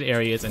each of the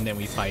areas and then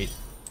we fight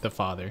the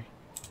father.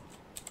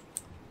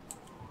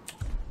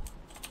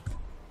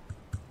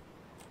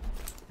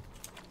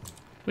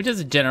 Which is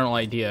a general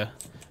idea.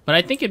 But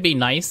I think it'd be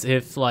nice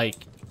if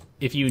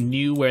if you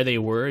knew where they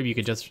were, if you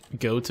could just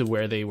go to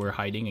where they were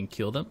hiding and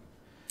kill them.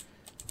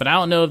 But I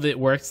don't know if it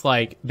works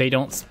like they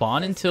don't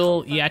spawn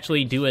until you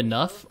actually do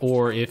enough,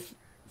 or if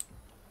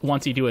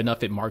once you do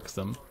enough it marks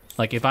them.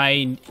 Like if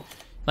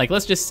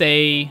let's just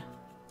say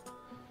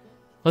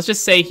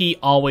he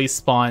always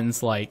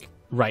spawns like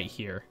right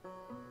here.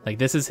 Like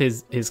this is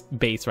his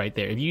base right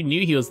there. If you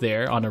knew he was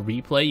there on a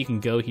replay, you can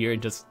go here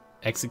and just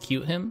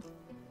execute him.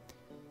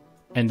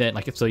 And then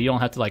so you don't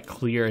have to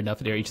clear enough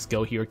of the area, you just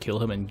go here, kill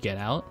him and get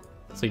out.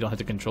 So you don't have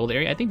to control the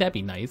area. I think that'd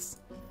be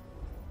nice.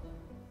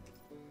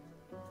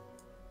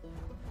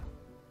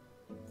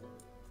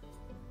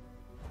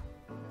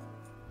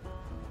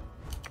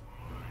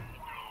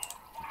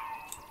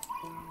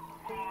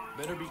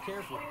 Better be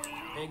careful.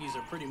 Peggies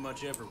are pretty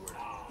much everywhere.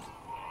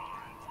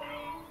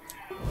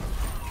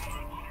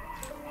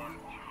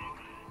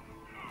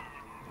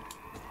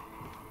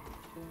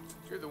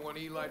 You're the one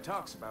Eli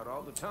talks about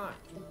all the time.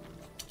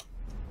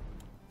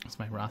 What's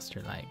my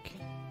roster like?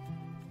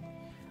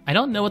 I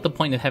don't know what the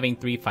point of having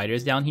 3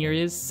 fighters down here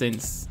is,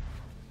 since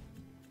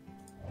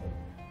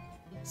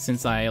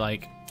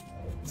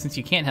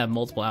you can't have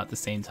multiple out at the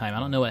same time. I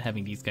don't know what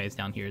having these guys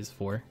down here is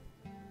for.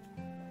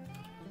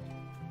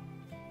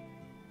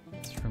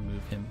 Let's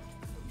remove him.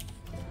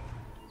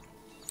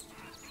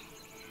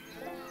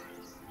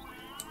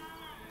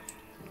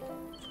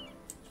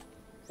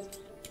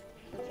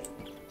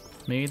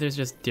 Maybe there's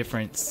just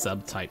different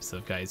subtypes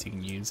of guys you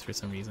can use for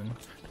some reason.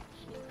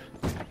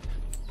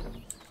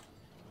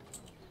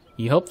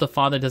 You hope the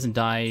father doesn't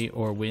die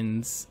or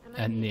wins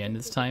at the end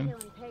this time.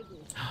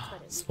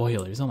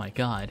 Spoilers! Oh my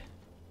god.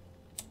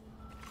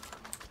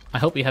 I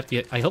hope we get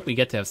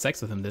to have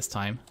sex with him this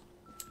time.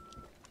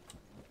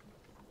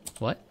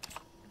 What?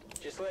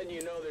 Just letting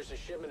you know there's a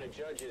shipment of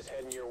judges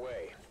heading your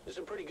way. There's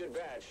a pretty good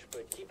batch,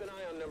 but keep an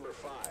eye on number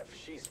 5.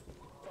 She's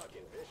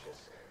fucking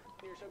vicious.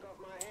 Near took off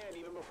my hand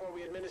even before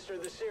we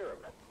administered the serum.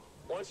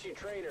 Once you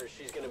train her,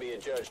 she's gonna be a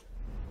judge.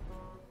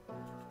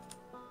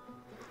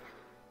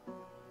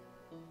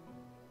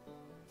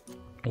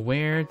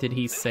 Where did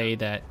he say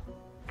that?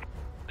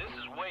 This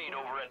is Wade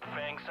over at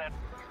Fang Center.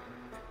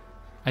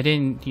 I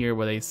didn't hear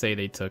what they say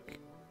they took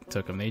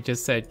him. They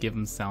just said give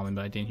him Salmon,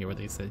 but I didn't hear what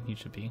they said he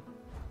should be.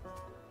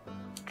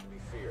 Be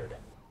feared.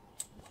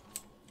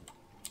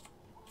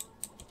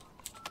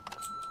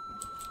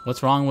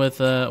 What's wrong with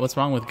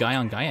guy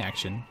on guy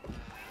action?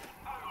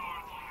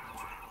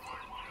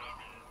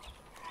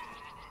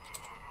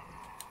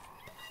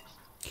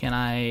 Can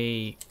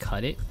I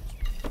cut it?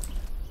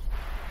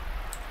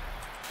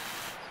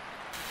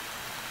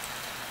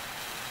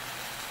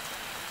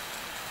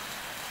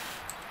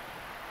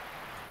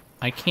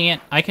 I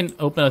can't. I can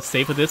open a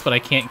safe with this, but I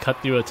can't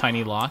cut through a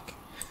tiny lock.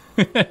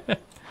 Hey,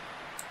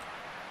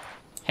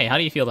 how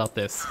do you feel about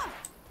this?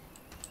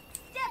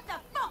 Get the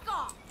fuck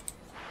off!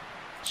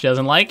 She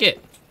doesn't like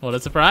it. What a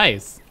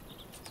surprise.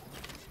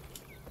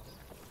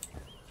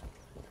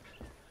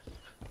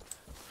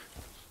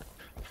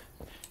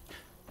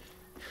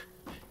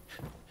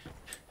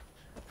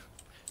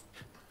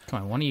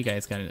 Come on, one of you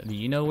guys got it. Do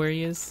you know where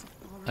he is?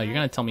 Oh, you're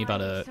gonna tell me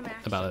about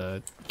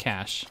a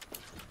cache.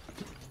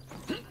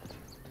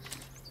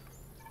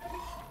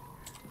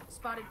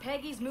 Spotted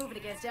Peggy's moving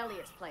against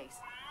Elliot's place.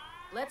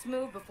 Let's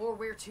move before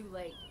we're too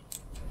late.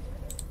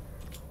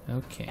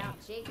 Okay.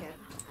 About Jacob,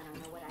 I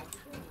don't know what I'd be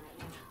doing right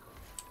now.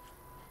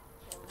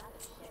 Kill another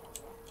shit.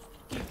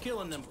 Keep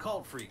killing them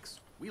cult freaks.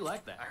 We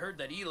like that. I heard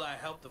that Eli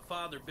helped the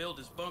father build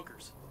his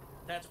bunkers.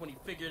 That's when he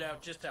figured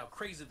out just how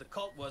crazy the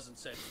cult was and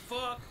said,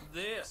 "Fuck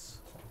this."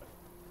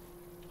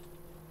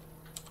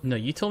 No,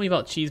 you told me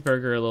about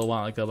Cheeseburger a little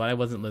while ago, but I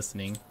wasn't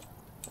listening.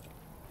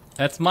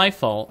 That's my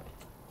fault.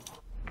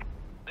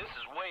 This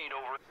is Wade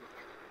over.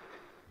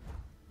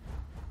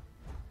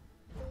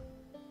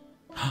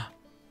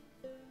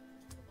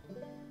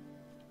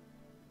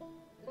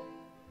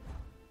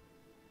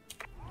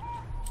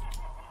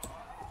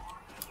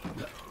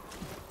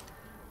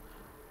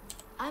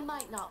 I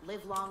might not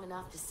live long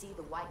enough to see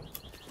the white.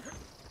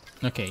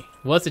 Okay,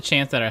 what's the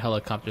chance that our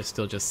helicopter's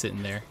still just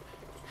sitting there?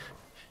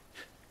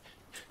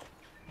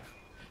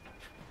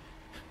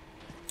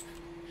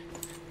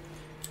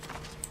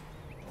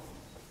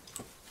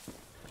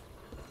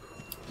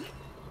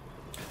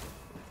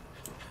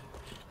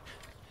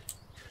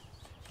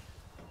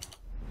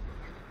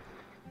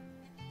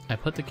 I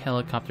put the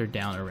helicopter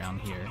down around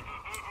here.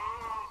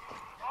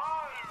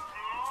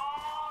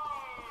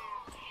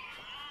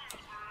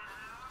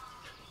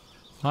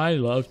 I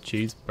love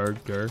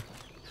Cheeseburger.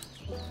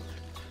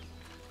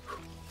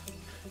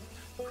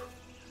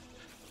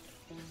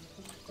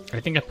 I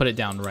think I put it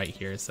down right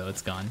here, so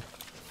it's gone.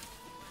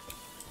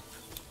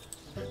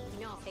 You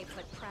know, if they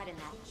put Pratt in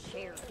that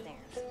chair of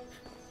theirs,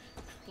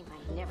 he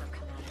might never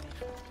come out of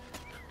it.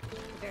 The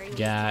very least,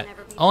 Got. he'll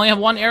never be- Only have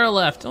one arrow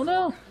left. Oh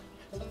no.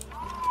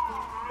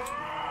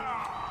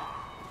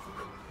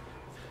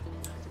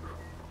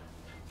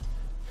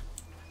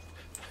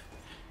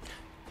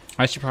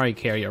 I should probably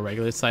carry a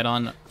regular sight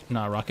on,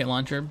 not a rocket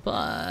launcher,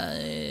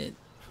 but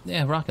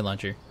yeah, rocket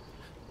launcher.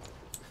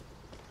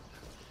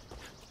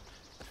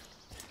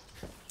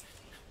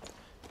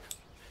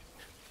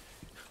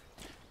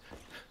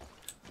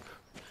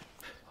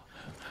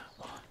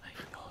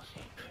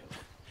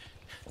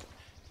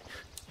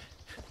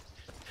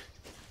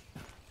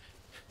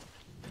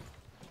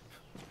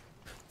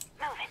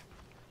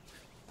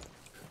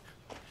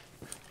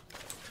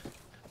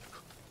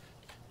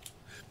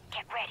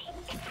 Get ready,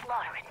 it's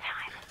slaughtering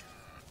time.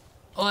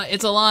 Oh,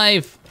 it's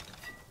alive.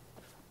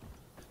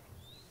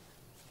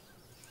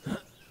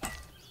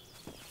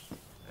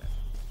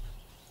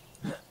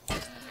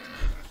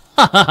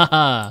 Ha ha ha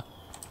ha.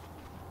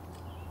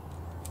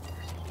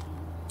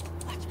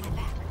 Watch my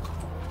back.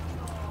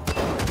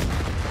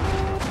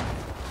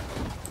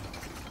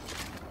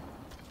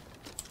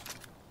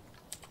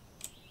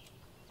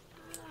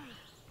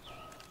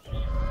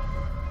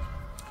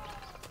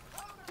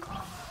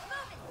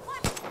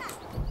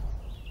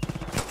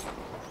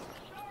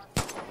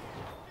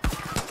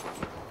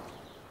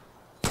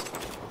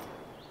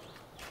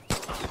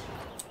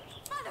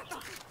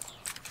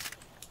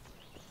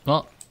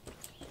 Well,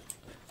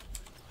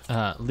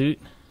 loot.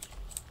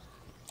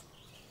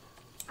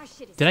 Our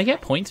shit is Did I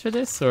get points for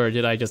this, or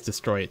did I just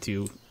destroy it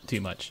too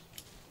much?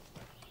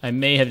 I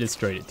may have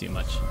destroyed it too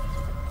much.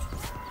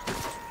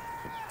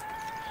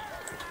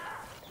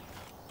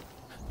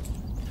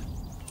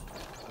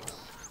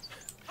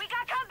 We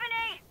got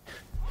company!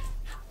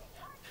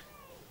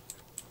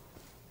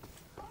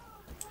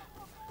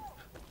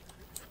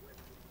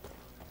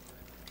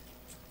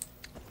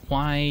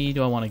 Why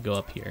do I want to go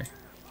up here?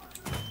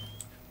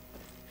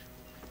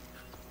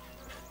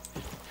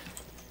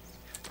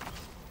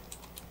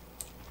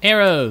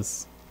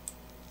 Arrows!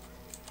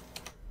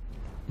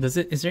 Is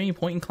there any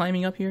point in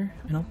climbing up here?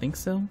 I don't think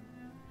so.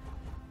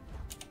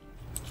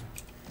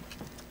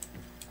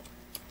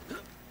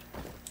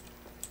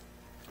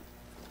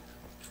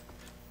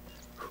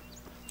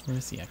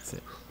 Where's the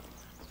exit?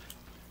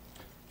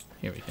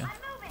 Here we go.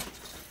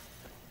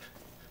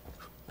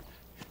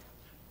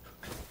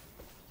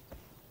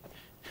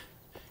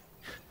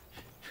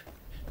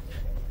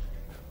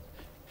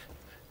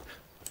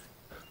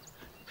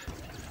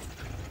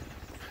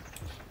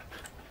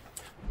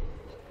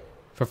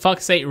 For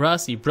fuck's sake,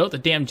 Russ, you broke the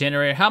damn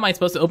generator. How am I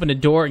supposed to open the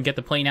door and get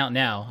the plane out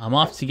now? I'm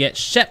off to get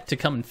Shep to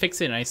come and fix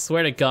it, and I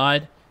swear to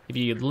God, if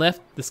you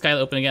left the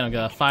skylight open again, I'm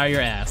gonna fire your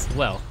ass.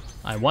 Well,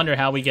 I wonder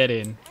how we get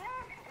in.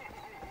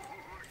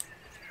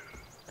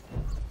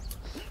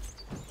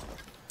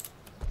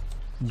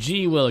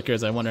 Gee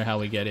willikers, I wonder how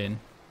we get in.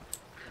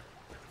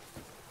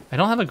 I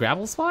don't have a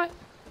grapple spot?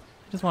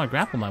 I just want to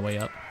grapple my way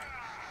up.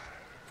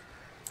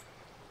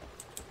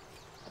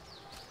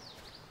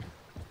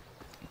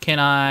 Can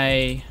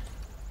I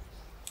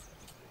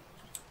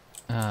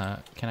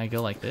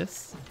go like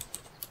this?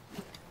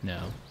 No.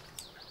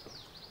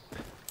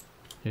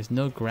 There's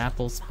no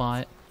grapple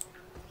spot.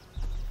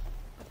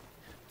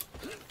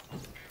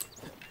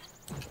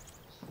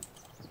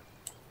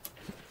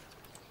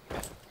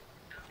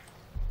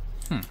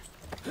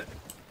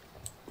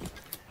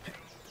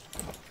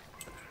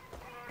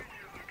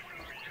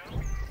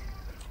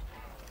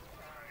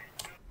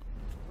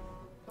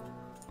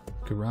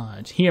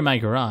 Garage. Here, my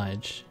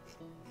garage.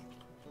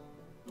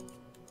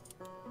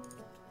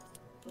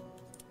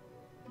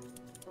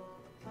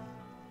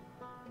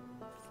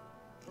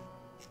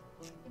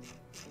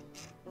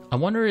 I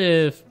wonder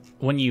if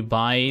when you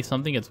buy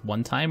something it's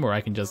one time, or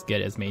I can just get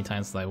it as many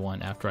times as I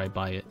want after I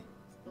buy it.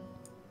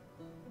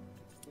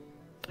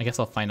 I guess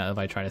I'll find out if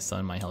I try to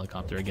summon my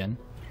helicopter again.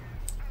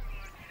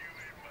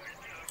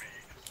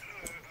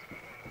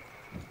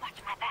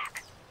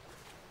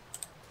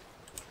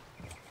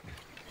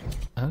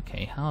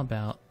 Okay, how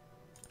about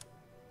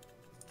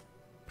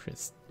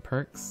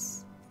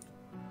perks?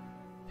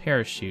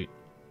 Parachute.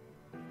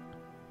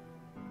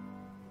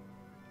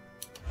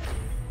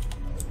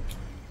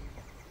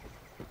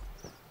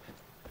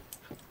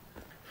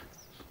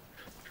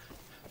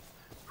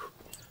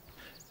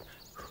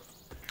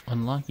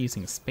 Unlock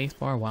using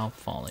spacebar while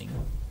falling.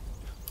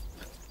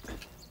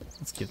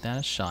 Let's give that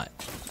a shot.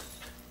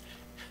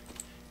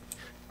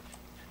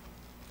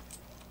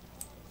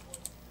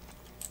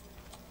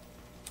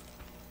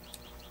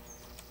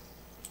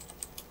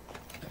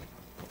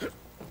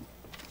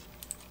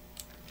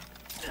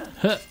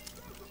 Huh.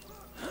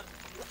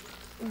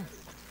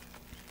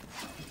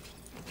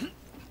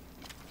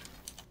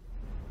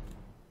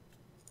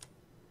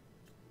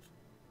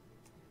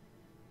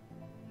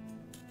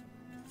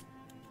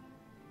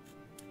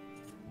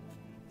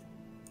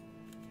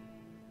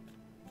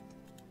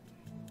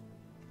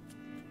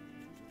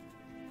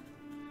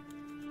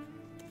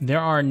 There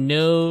are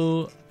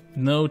no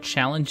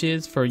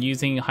challenges for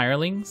using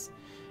hirelings.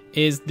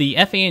 Is the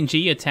FANG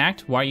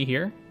attacked while you're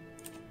here?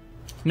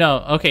 No,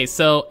 okay,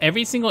 so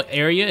every single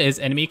area is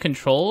enemy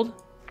controlled.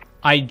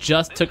 I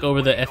just took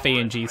over the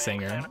FANG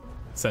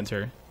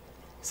center.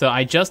 So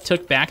I just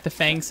took back the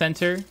Fang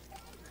Center,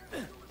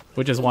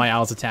 which is why I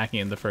was attacking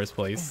in the first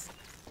place.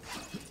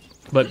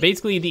 But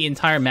basically the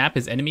entire map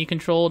is enemy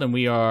controlled, and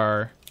we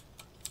are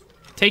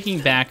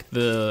taking back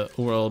the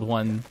world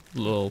one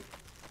little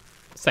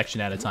section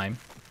at a time.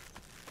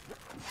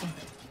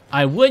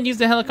 I would use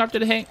the helicopter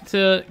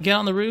to get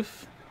on the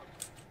roof,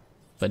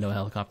 but no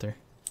helicopter.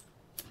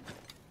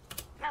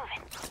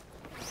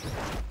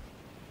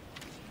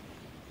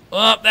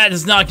 Oh, that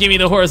does not give me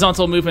the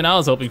horizontal movement I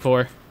was hoping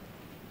for.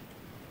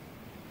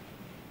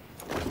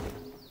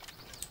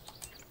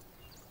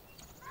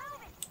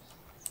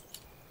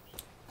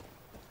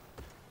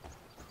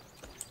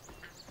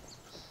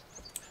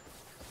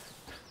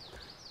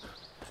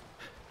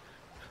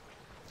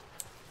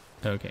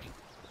 Okay.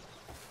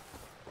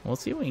 We'll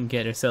see if we can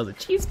get ourselves a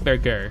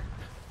cheeseburger.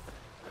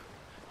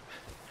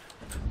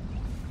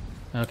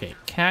 Okay,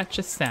 catch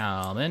a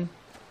salmon.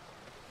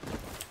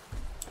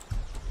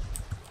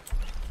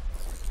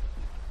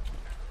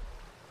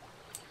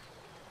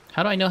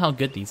 How do I know how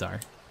good these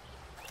are?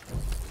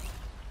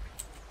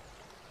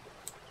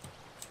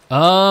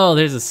 Oh,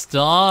 there's a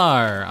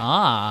star.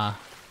 Ah.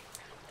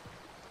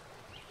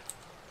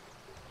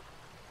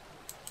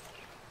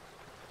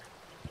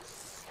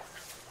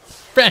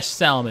 Fresh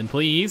salmon,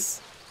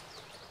 please.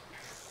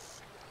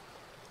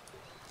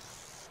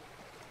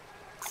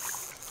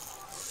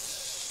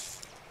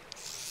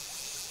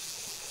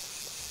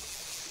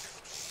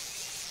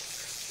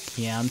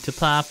 Come to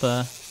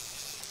Papa.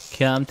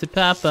 Come to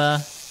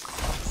Papa.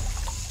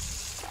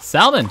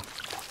 Salmon!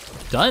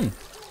 Done.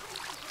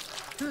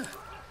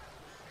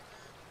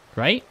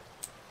 Right?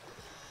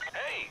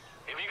 Hey,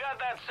 if you got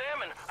that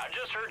salmon, I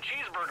just heard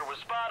Cheeseburger was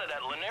spotted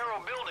at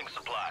Lanero Building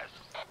Supplies.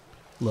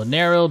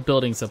 Lanero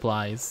Building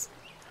Supplies.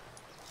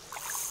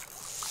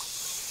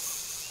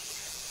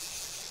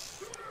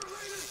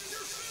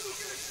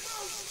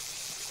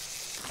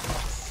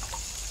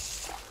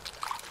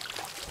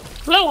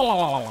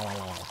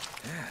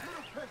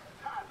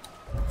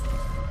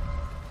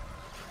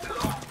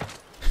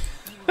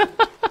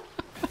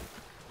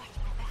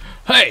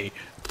 Hey!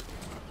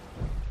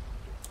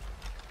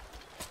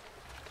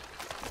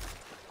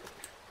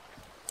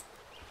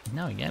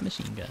 Now we got a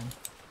machine gun.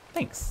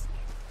 Thanks.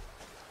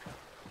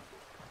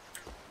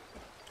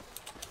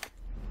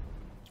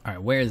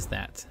 Alright, where is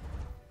that?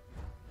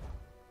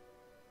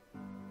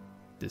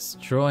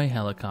 Destroy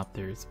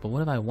helicopters. But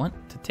what if I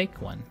want to take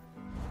one?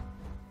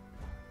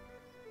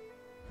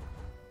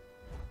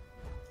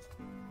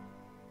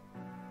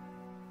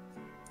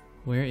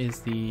 Where is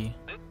the...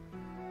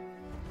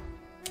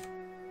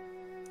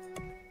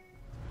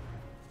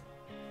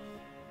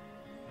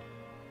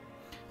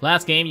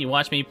 Last game you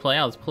watched me play,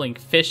 I was pulling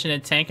fish in a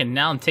tank, and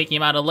now I'm taking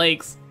them out of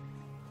lakes.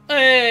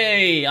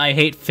 Hey! I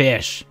hate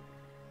fish.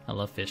 I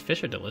love fish.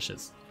 Fish are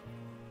delicious.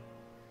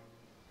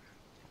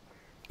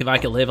 If I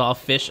could live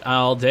off fish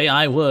all day,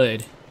 I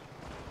would.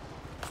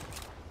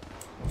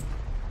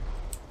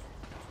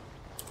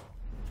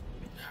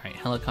 Alright,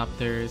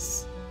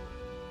 helicopters.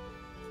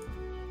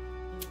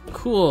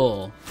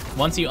 Cool.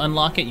 Once you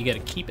unlock it, you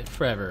gotta keep it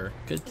forever.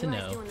 Good to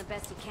know. Doing the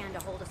best he can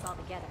to hold us all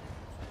together.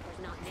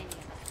 There's not many of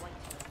us white.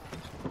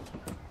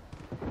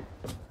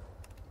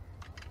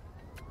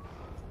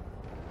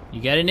 You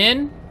getting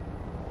in?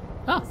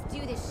 Oh. Let's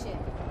do this shit.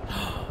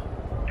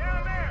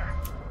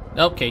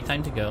 Okay,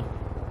 time to go.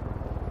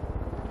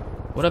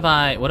 What if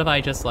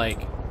I just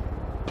like...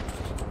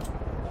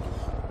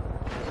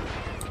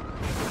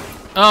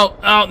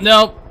 Oh,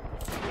 no!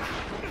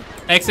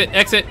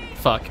 Exit!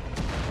 Fuck.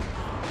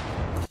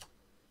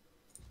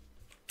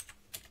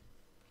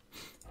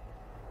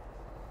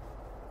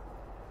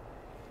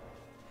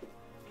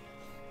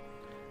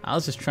 I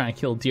was just trying to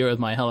kill deer with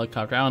my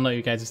helicopter. I don't know,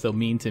 you guys are so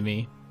mean to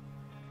me.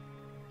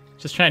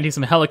 Just trying to do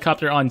some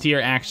helicopter on deer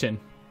action.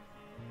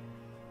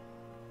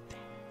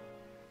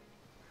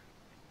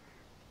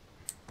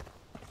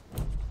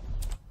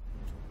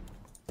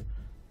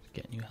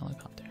 Get a new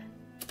helicopter.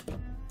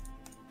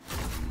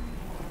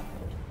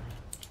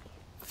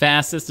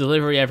 Fastest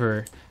delivery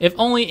ever. If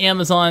only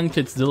Amazon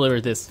could deliver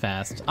this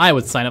fast. I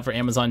would sign up for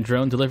Amazon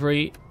drone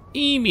delivery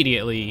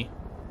immediately.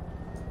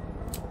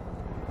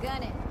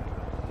 Gun it.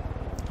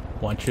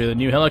 Want you the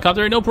new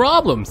helicopter? No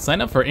problem.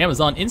 Sign up for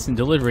Amazon instant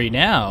delivery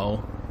now.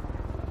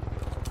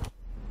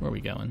 Where are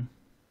we going?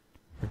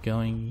 We're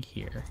going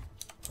here.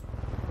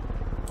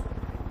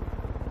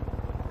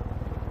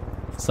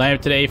 Sign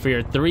up today for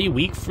your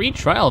 3-week free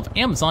trial of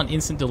Amazon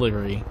instant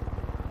delivery.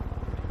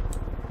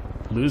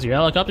 Lose your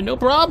helicopter? No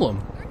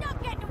problem. You're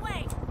not getting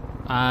away.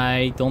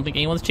 I don't think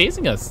anyone's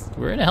chasing us.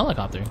 We're in a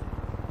helicopter.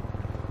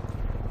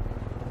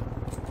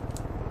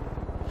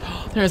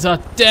 There's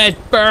a dead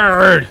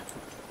bird!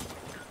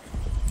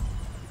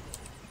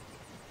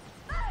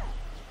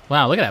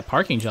 Wow, look at that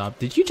parking job.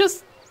 Did you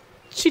just...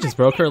 She just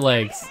broke her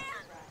legs.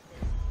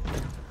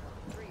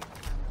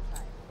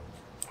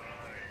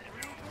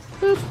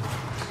 Boop.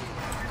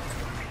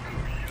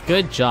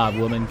 Good job,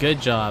 woman.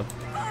 Good job.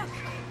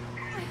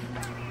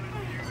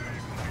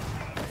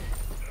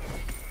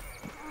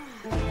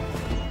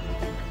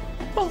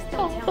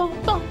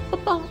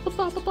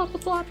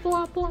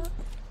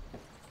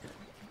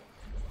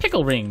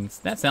 Pickle rings.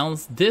 That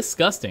sounds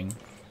disgusting.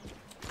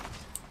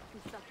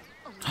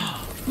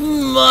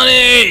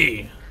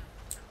 Money!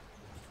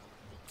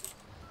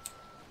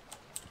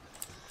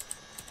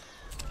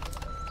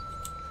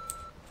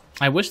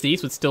 I wish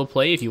these would still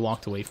play if you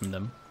walked away from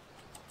them.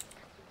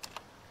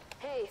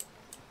 Hey,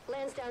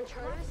 Lansdowne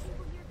Charters.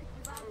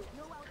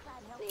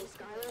 Name's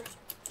Skylar.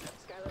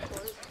 Skylar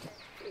Flores.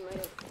 You might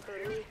have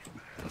heard of me.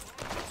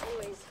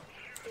 Anyways,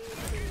 things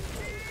have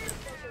been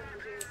special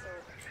around here, so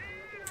I'm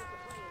looking to book a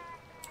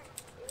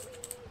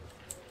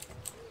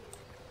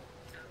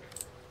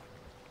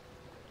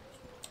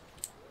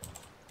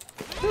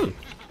plane.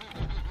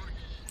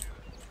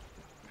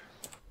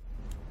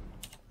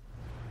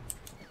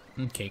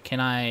 Ooh. Okay, can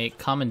I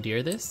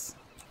commandeer this?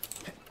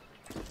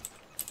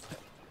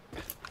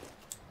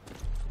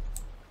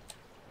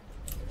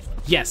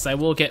 Yes, I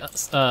will get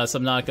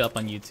Subnautica up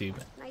on YouTube.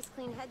 Nice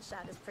clean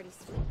headshot is pretty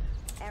sweet.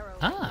 Arrow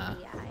Ah. in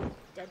the eye.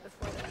 Dead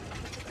before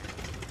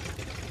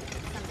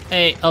the...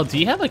 Hey, oh, do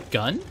you have a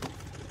gun?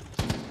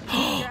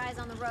 Keep your eyes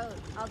on the road.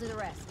 I'll do the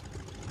rest.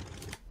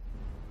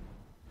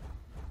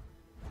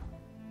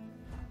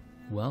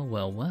 Well,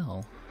 well,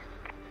 well.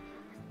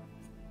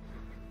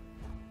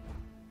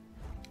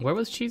 Where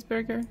was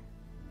Cheeseburger?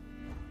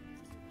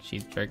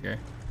 Cheeseburger.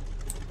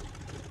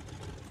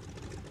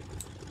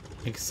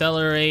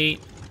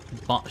 Accelerate.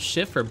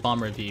 Shift for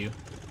bomb review.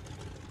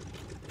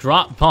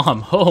 Drop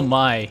bomb. Oh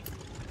my.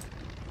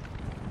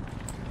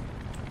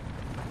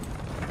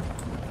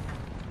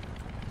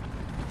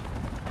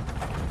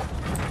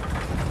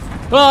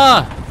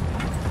 Ah!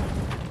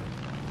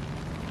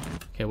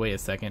 Okay, wait a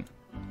second.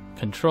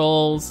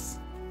 Controls.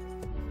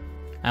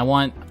 I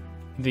want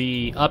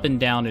the up and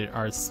down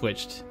are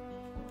switched.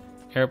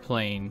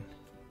 Airplane.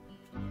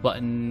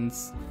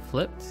 Buttons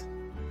flipped.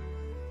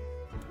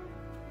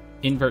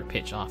 Invert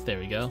pitch off. There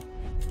we go.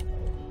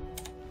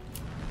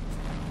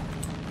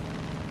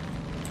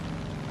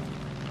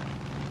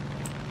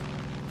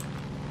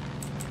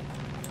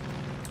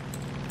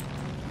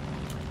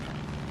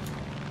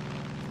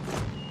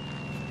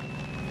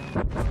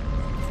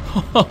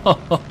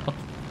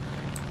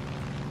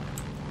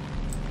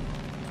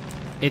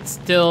 It's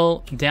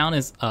still down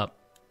is up.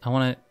 I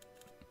want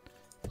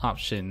to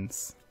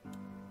options.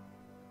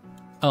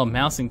 Oh,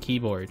 mouse and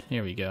keyboard.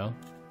 Here we go.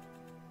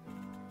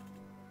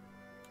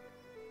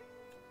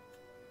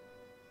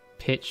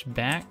 Pitch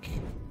back.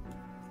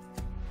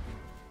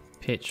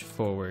 Pitch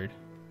forward.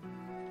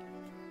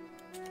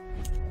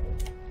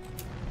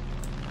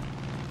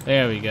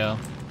 There we go.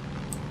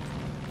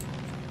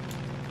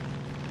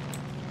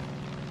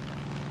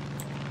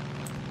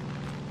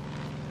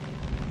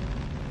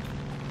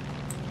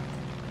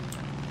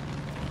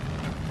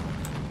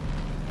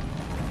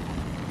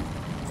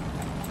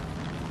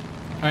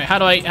 All right, how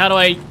do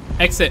I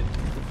exit?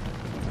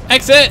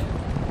 Exit!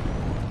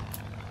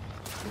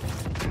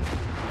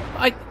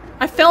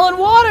 I fell in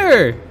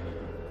water.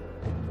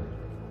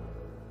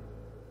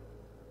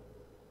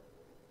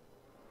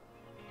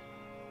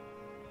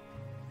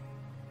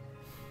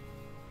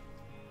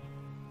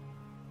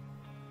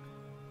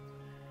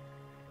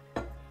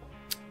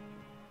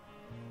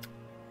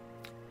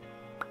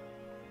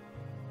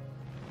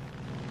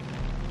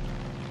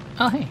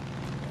 Oh, hey.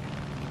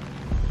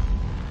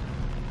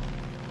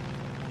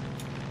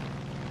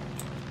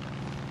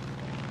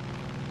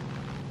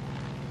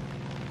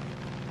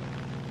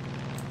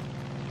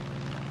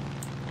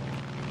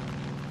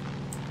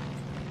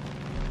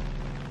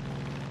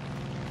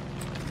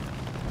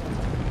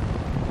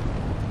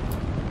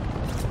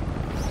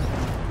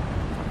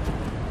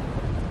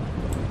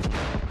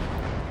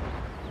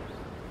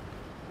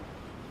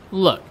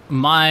 Look,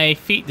 my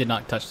feet did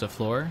not touch the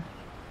floor.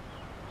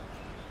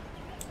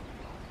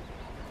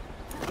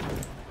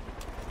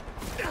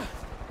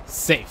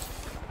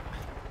 Safe.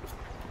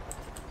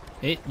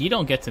 You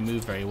don't get to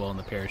move very well in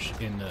the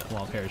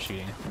while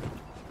parachuting.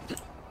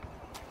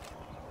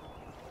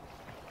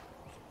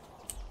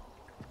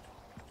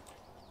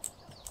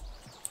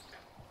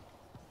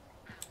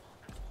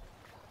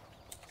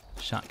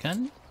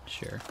 Shotgun?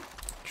 Sure.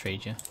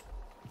 Trade you.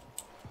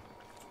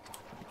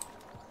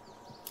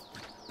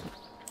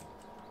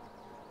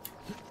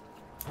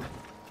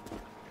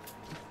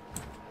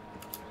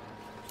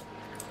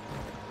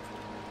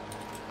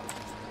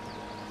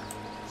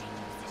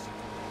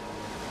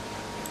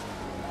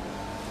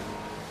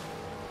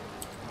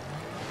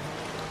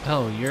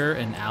 Oh, you're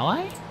an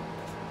ally?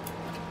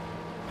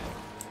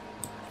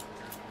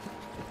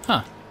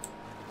 Huh.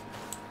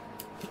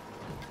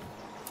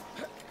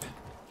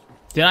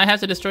 Did I have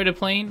to destroy the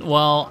plane?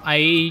 Well,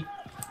 I've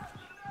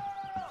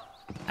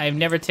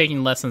never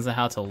taken lessons on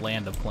how to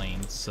land a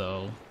plane,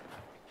 so...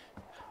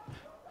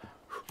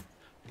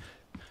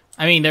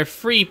 I mean, they're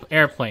free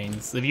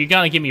airplanes. If you're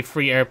gonna give me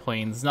free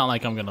airplanes, it's not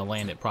like I'm gonna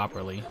land it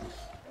properly.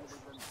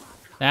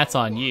 That's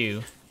on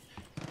you.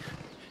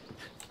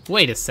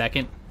 Wait a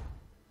second.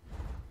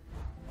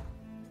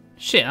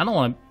 Shit, I don't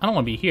want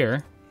to be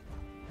here.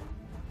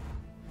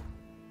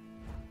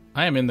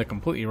 I am in the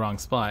completely wrong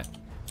spot.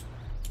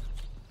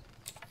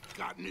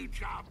 Got a new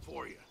job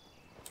for you.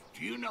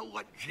 Do you know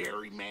what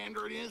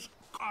gerrymandering is?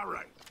 All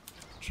right.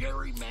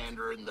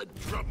 Gerrymandering the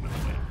Drummond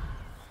way.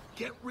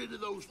 Get rid of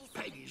those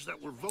Peggies that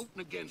were voting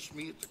against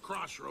me at the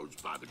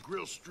crossroads by the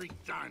Grill Street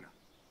Diner.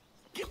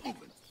 Get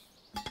moving.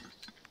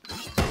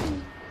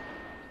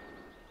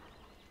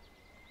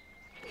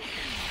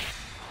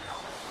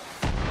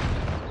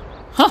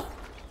 Huh.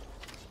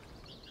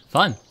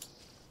 Fun.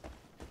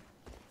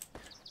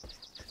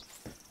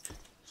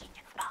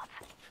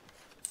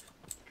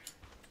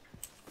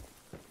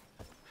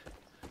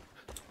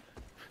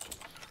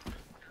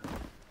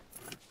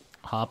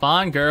 Hop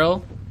on,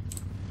 girl.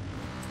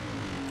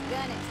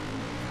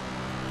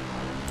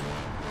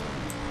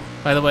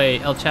 By the way,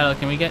 El Chato,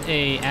 can we get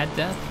a ad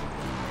death?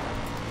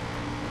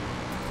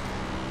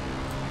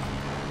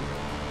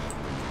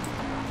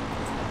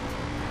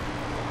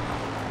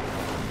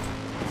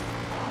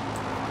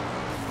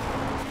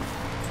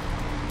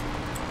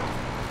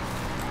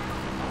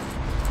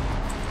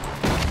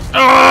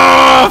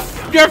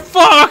 You're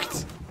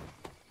fucked!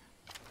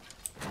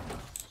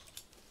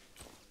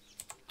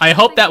 I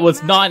hope that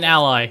was not an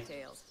ally.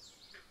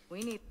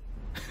 We need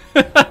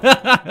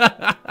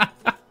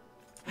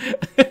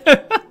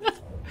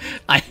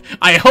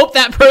I hope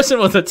that person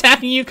was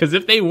attacking you, because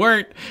if they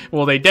weren't,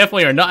 well, they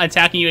definitely are not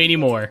attacking you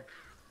anymore.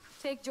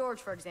 Take George,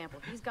 for example.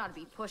 He's got to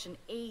be pushing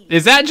 80.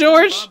 Is that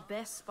George? Our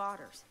best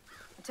spotters.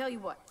 I tell you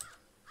what,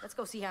 let's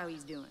go see how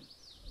he's doing.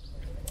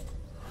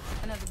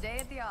 Another day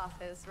at the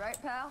office,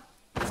 right, pal?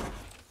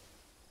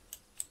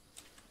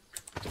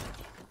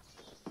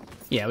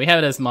 Yeah, we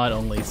have it as mod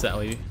only, so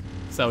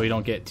we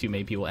don't get too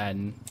many people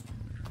adding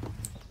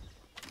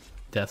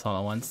deaths all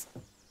at once.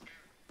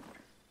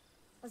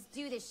 Let's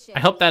do this shit. I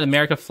hope that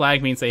America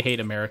flag means they hate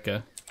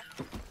America.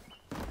 Keep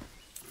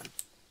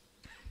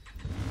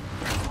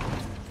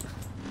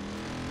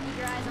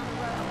your eyes on the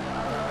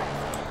road.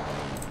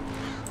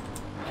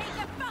 Take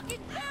a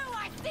fucking poo!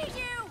 I see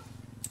you!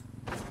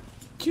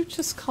 Did you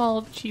just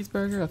call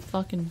Cheeseburger a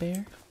fucking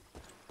bear?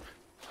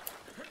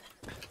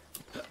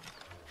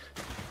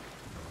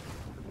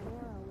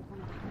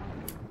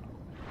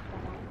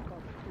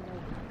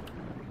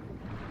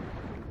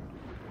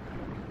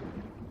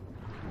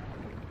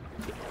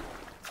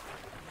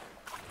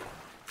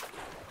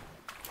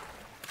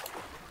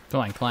 Go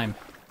on, climb.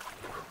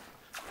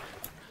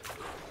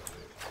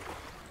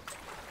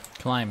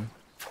 Climb.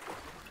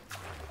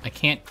 I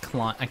can't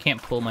climb. I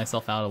can't pull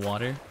myself out of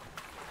water.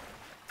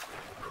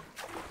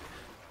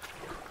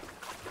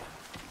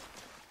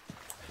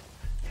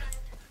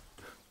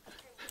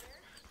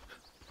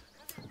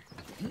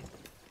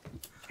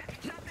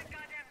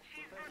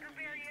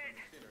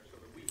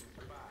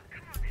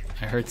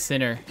 I heard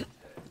Sinner.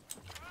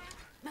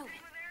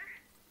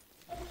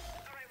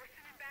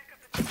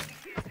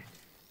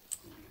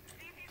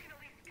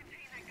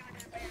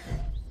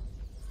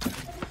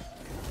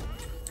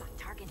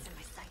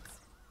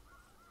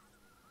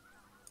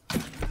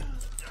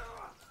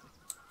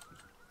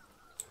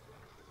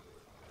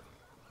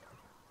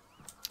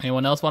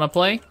 Anyone else want to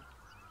play?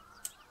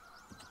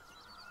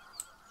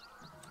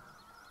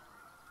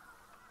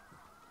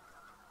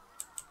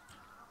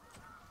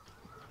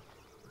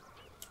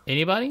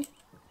 Anybody?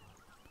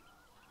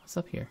 What's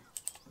up here?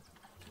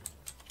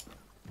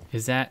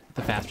 Is that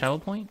the fast travel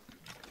point?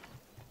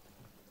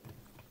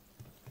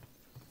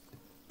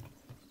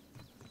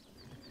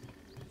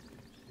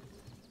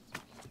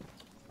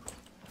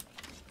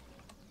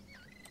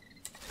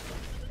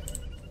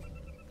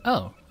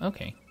 Oh,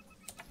 okay.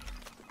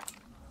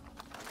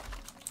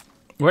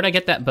 Where'd I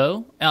get that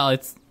bow? Oh,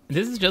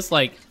 this is just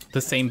like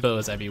the same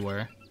bows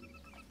everywhere.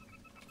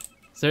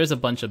 So there's a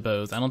bunch of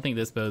bows. I don't think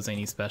this bow's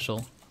any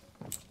special.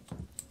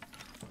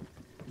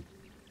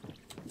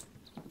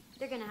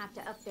 gonna have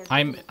to up their.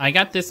 I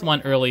got this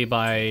one early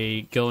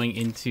by going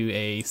into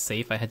a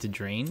safe I had to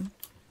drain.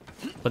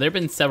 But there have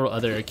been several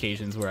other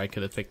occasions where I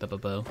could have picked up a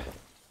bow.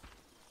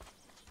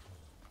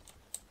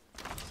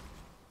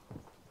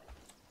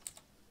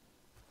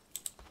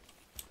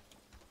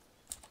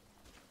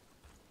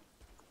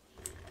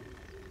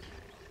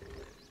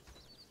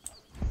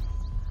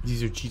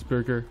 These are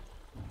cheeseburger.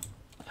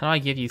 How do I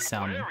give you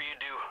salmon? Whatever you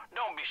do,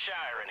 don't be shy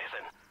or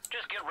anything.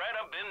 Just get right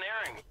up in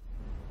there and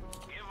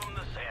give them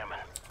the salmon.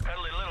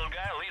 Cuddly little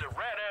guy will eat it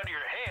right out of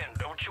your hand,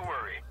 don't you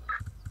worry.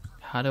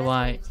 How do Best way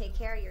I... to take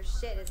care of your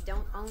shit is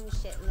don't own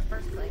shit in the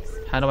first place.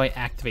 How do I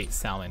activate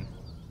salmon?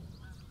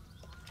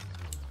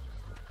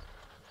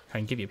 I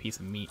can give you a piece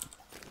of meat.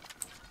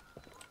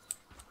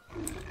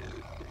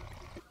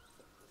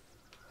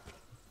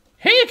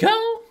 Here you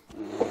go!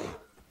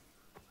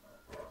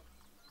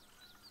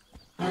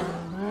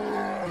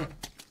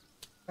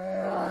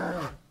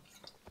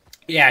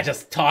 Yeah,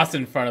 just toss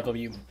in front of him.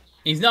 You.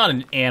 He's not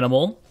an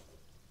animal.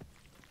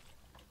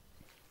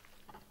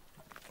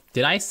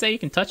 Did I say you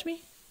can touch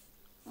me?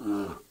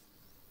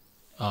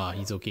 Ah,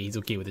 he's okay. He's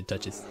okay with the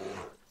touches.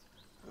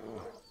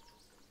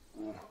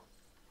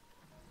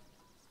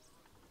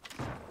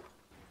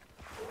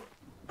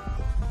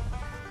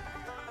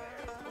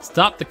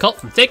 Stop the cult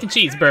from taking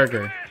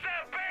Cheeseburger.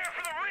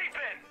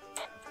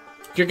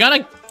 You're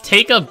gonna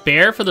take a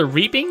bear for the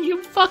reaping?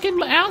 You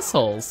fucking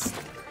assholes.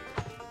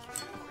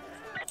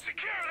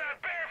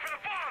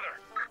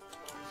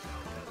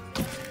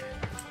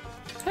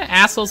 What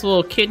assholes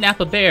will kidnap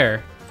a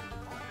bear?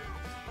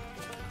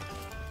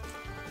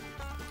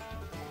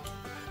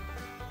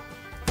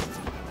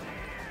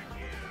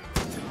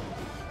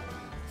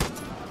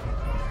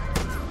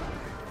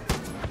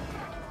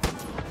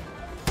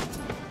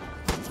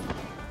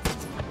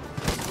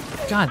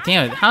 God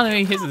damn it, how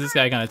many hits is this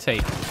guy gonna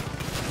take?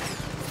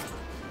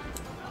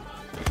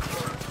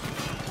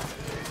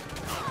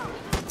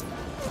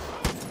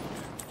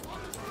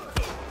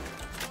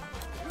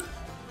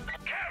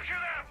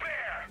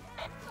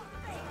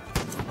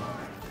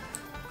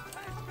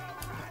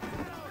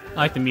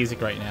 I like the music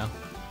right now.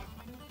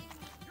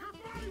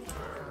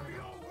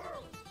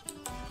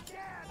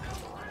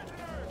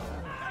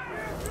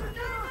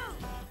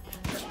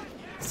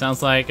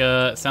 Sounds like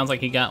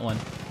he got one.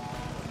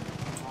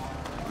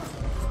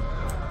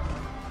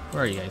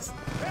 Where are you guys?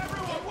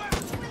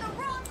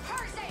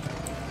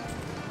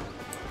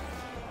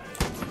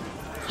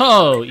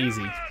 Oh,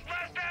 easy.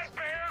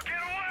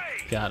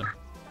 Got him.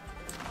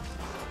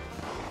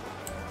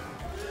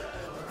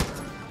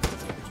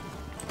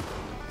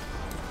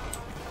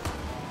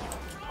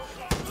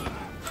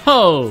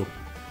 Oh!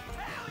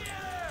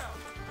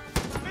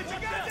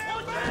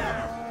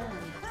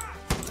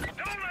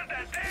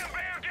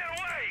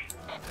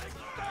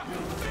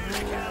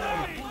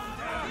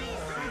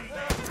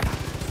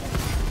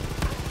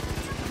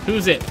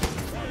 Who's it?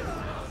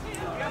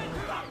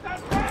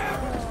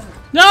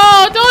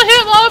 No! Don't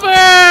hit my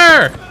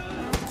bear!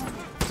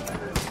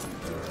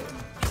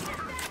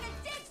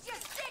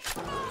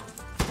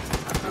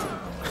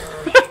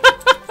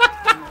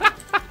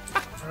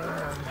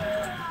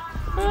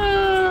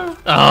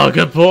 Oh,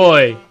 good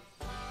boy.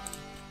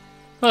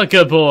 Oh,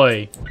 good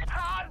boy.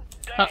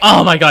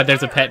 Oh my god,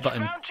 there's a pet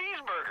button.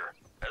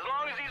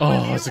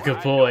 Oh, it's a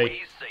good boy.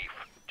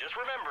 Just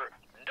remember,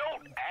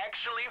 don't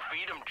actually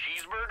feed him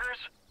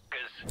cheeseburgers,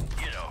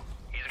 because, you know,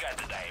 he's got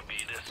the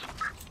diabetes.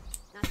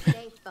 Not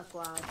today,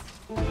 fuckwads.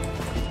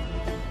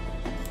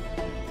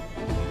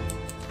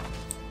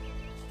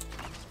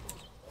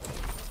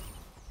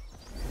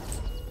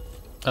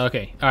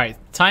 Okay, alright.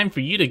 Time for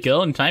you to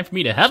go and time for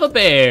me to have a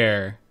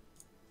bear.